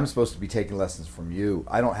 I'm supposed to be taking lessons from you.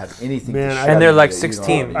 I don't have anything. Man, to I show got- And they're you like that you don't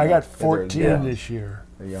 16. already I know. got Yeah, they're 14 young. this year.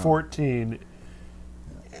 They're young. 14.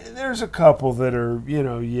 And there's a couple that are,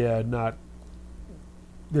 not.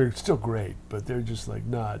 They're still great, but they're just like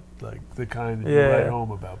not like the kind that you Yeah. write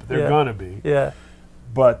home about. But they're Yeah. gonna be. Yeah.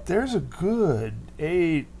 But there's a good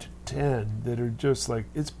 8 to 10 that are just like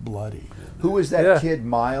it's bloody. Who was that Yeah. kid,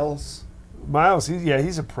 Miles? Miles,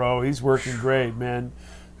 he's a pro. He's working great, man.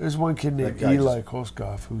 There's one kid named That guy Eli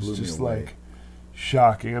Koskov blew who's me just away. like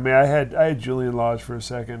shocking. I mean, I had Julian Lodge for a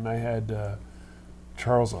second, and I had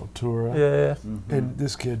Charles Altura, Yeah. Mm-hmm. and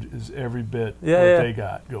this kid is every bit Yeah, what yeah. they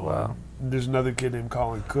got going. Wow. And there's another kid named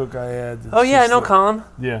Colin Cook I had. that's Oh yeah, I just know like- Colin.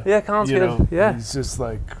 Yeah, Yeah, Colin's you good. know, Yeah. he's just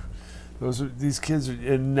like these kids are,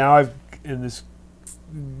 and now this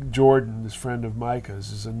Jordan, this friend of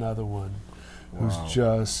Micah's, is another one who's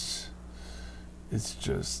Wow. it's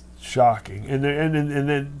just shocking, and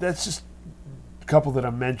then that's just a couple that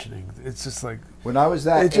I'm mentioning. It's just like When I was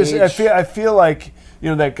that it just age, I feel like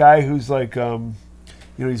that guy who's like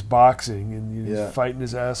he's boxing and he's Yeah. fighting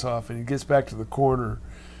his ass off, and he gets back to the corner.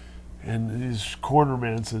 And his corner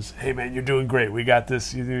man says, "Hey man, you're doing great. We got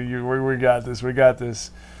this. We got this. We got this.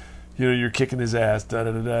 You're kicking his ass." Da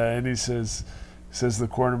da da da. And he says to the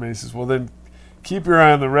corner man, he says, "Well then, keep your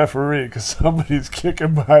eye on the referee because somebody's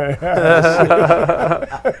kicking my ass."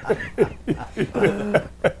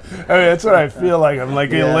 I mean, that's what I feel like. I'm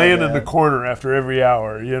like Yeah, laying in the man. corner after every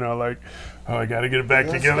hour. Like, oh, I got to get it back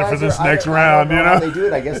those together for guys this are- next I round. don't know how they do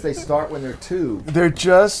it. I guess they start when they're 2. They're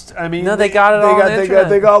just. I mean, No, they got it all on the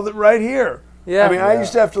they got it right here. Yeah. I mean, I Yeah.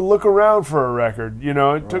 used to have to look around for a record.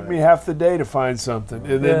 It took me half the day to find something,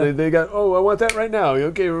 and then Yeah. they got, oh, I want that right now.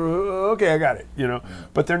 Okay, I got it.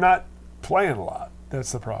 But they're not playing a lot.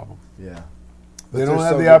 That's the problem. Yeah. They But don't they're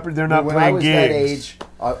have so the good. They're not when playing I was gigs. that age,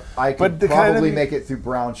 I But could the kind probably of- make it through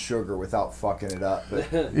Brown Sugar without fucking it up.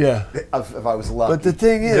 But Yeah, if I was lucky. but the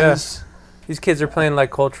thing Yeah. is, These kids are playing like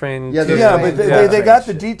Coltrane. Yeah, too. they're yeah, playing but the they got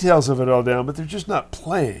the shit. details of it all down, but they're just not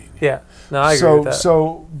playing. Yeah. No, I agree with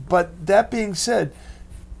that. But that being said,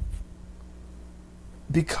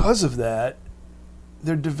 because of that,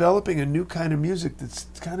 they're developing a new kind of music that's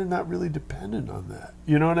kind of not really dependent on that.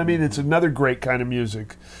 You know what I mean? It's another great kind of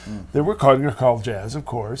music that we're called jazz, of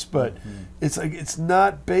course, but it's like it's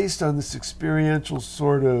not based on this experiential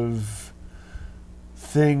sort of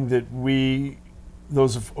thing that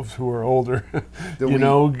those of us who are older,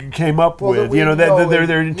 came up Well, that with. we That know they're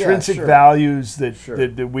yeah, intrinsic sure. values that, Sure.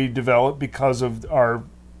 that we develop because of our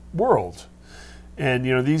world. And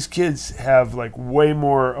these kids have like way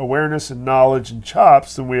more awareness and knowledge and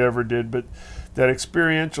chops than we ever did, but that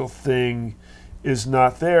experiential thing is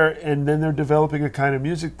not there. And then they're developing a kind of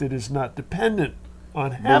music that is not dependent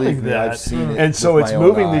on having Believe me, that. I've seen it And so with it's my own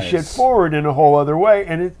moving the shit eyes. forward in a whole other way,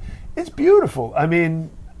 and it's beautiful. I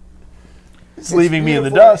mean, it's leaving me in the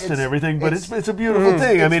beautiful. dust and everything, but it's a beautiful Mm-hmm.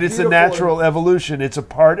 thing. I mean, it's a beautiful natural evolution. It's a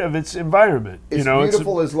part of its environment. It's It's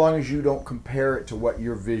beautiful as long as you don't compare it to what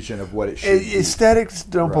your vision of what it should be. aesthetics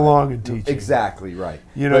don't Right. belong in teaching. Exactly right.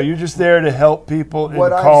 You're just there to help people and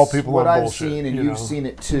What call I've, people what on I've bullshit. seen, and you you've know? seen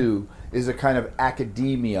it too, is a kind of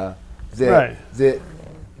academia that Right. that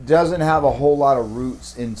doesn't have a whole lot of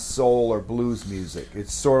roots in soul or blues music.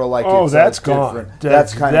 It's sort of like Oh, it's that's a gone. different-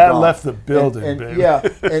 That's- kind that of gone. left the building, and, baby. Yeah,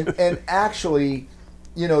 and actually,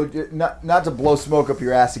 not to blow smoke up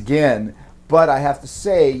your ass again, but I have to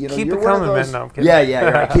say, Keep you're it one of coming, man. those, No, I'm kidding. yeah,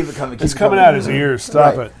 you're right. Keep it coming. Keep It's it coming out his ears.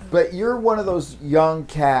 Stop Right. it. But you're one of those young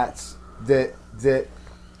cats that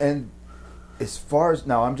and as far as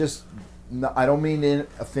now, I don't mean to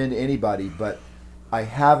offend anybody, but I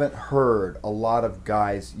haven't heard a lot of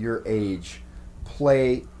guys your age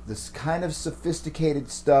play this kind of sophisticated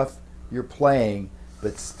stuff you're playing,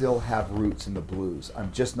 but still have roots in the blues.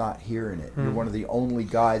 I'm just not hearing it. You're one of the only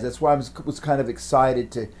guys. That's why I was kind of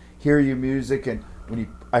excited to hear your music, and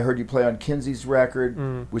I heard you play on Kinsey's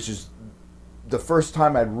record, which is the first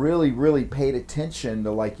time I'd really paid attention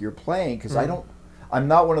to like your playing, because I'm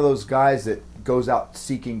not one of those guys that goes out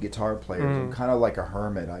seeking guitar players. I'm kind of like a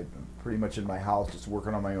hermit. I'm pretty much in my house just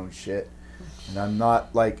working on my own shit, and I'm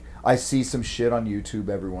not like, I see some shit on YouTube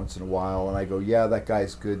every once in a while, and I go, yeah, that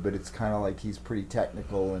guy's good, but it's kind of like he's pretty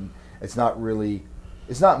technical, and it's not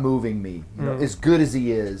moving me. You know, as good as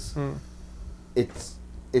he is, it's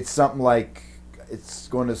something like, it's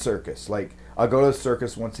going to a circus. Like, I'll go to a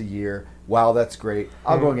circus once a year. Wow, that's great.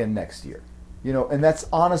 I'll go again next year. You know, and that's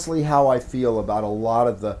honestly how I feel about a lot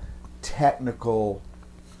of the technical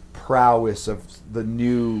prowess of the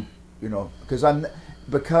new, you know, because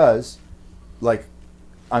like,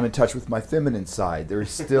 I'm in touch with my feminine side. There's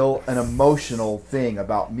still an emotional thing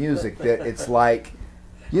about music that it's like,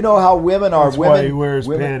 you know how women are. That's why he wears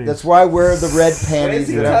panties. That's why I wear the red panties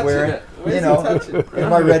that I'm wearing. Where's You he know, touching it? and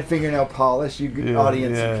my red fingernail polish.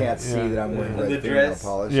 Audience, yeah, you can't see yeah. that I'm wearing The red fingernail dress.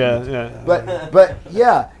 polish. Yeah. But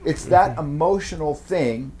yeah, it's that emotional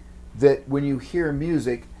thing that when you hear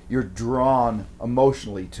music, you're drawn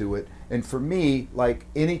emotionally to it. And for me, like,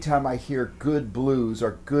 anytime I hear good blues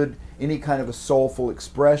or good, any kind of a soulful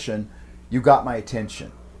expression, you got my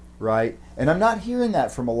attention, right? And I'm not hearing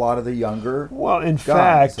that from a lot of the younger Well, in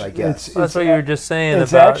guys, fact, I guess. That's what you were just saying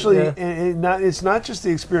it's about. actually yeah. it's not just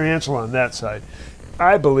the experiential on that side.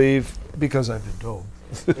 I believe, because I've been told.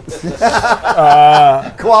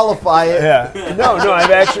 Qualify it. Yeah. No.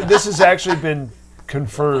 This has actually been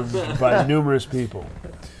confirmed by numerous people.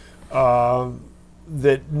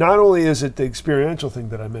 That not only is it the experiential thing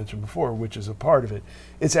that I mentioned before, which is a part of it,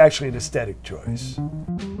 it's actually an aesthetic choice.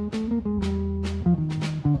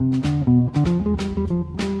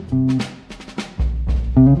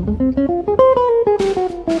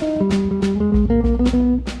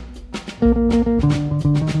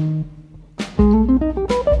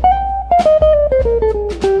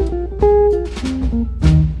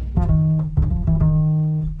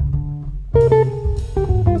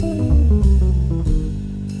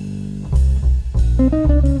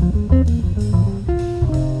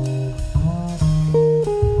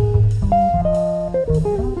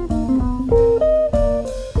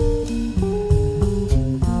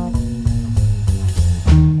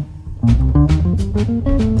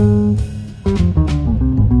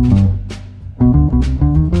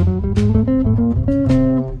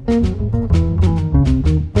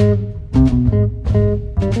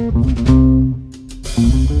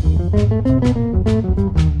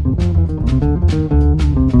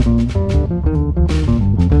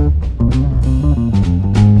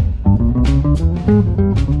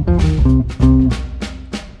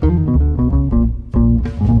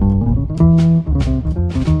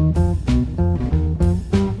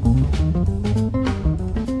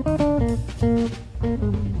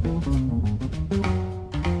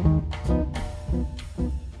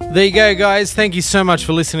 There you go, guys. Thank you so much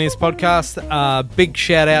for listening to this podcast. Big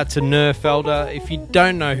shout out to Nur Felder. If you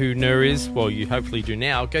don't know who Nur is, well, you hopefully do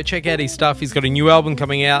now. Go check out his stuff. He's got a new album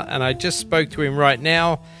coming out, and I just spoke to him right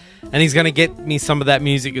now, and he's going to get me some of that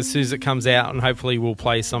music as soon as it comes out, and hopefully we'll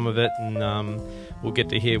play some of it, and we'll get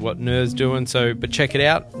to hear what Nur's doing. But check it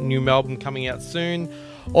out. New album coming out soon.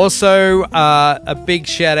 Also, a big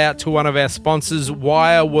shout out to one of our sponsors,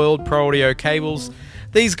 Wire World Pro Audio Cables.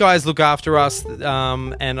 These guys look after us,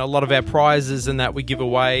 and a lot of our prizes and that we give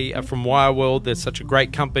away are from Wire World. They're such a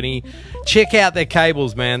great company. Check out their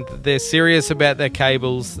cables, man. They're serious about their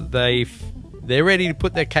cables. They're ready to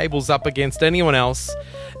put their cables up against anyone else.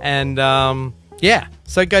 And yeah,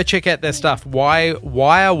 so go check out their stuff. Wire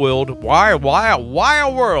World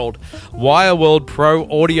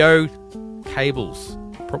Pro Audio Cables.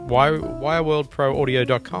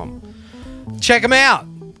 WireWorldProAudio.com. Check them out.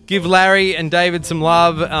 Give Larry and David some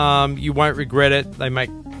love. You won't regret it. They make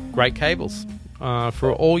great cables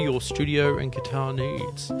for all your studio and guitar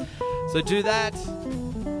needs. So do that.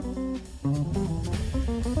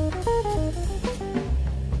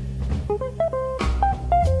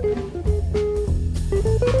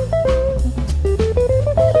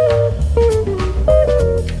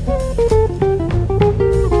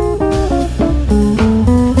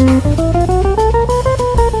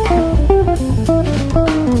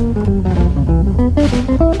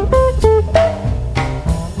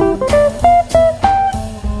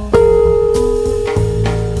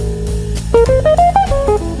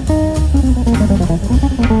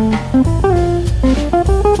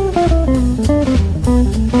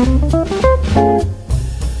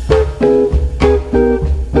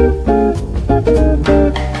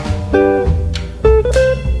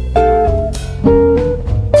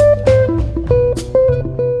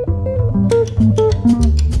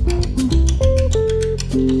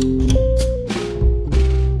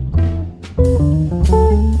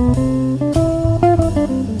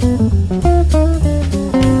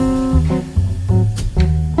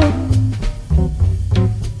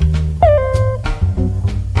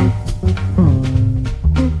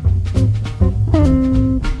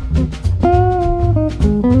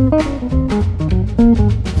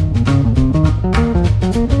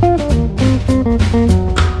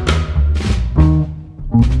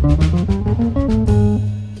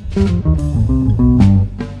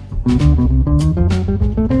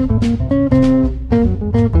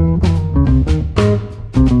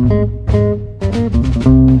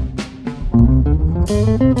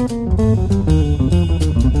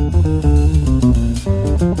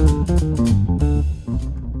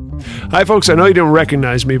 Hi, folks. I know you don't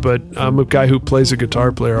recognize me, but I'm a guy who plays a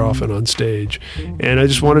guitar player often on stage. And I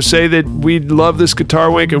just want to say that we love this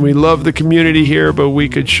Guitar Wink and we love the community here, but we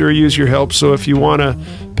could sure use your help. So if you want to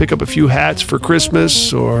pick up a few hats for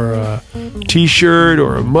Christmas or a T-shirt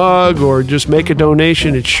or a mug or just make a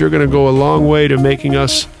donation, it's sure going to go a long way to making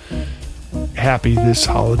us happy this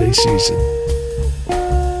holiday season.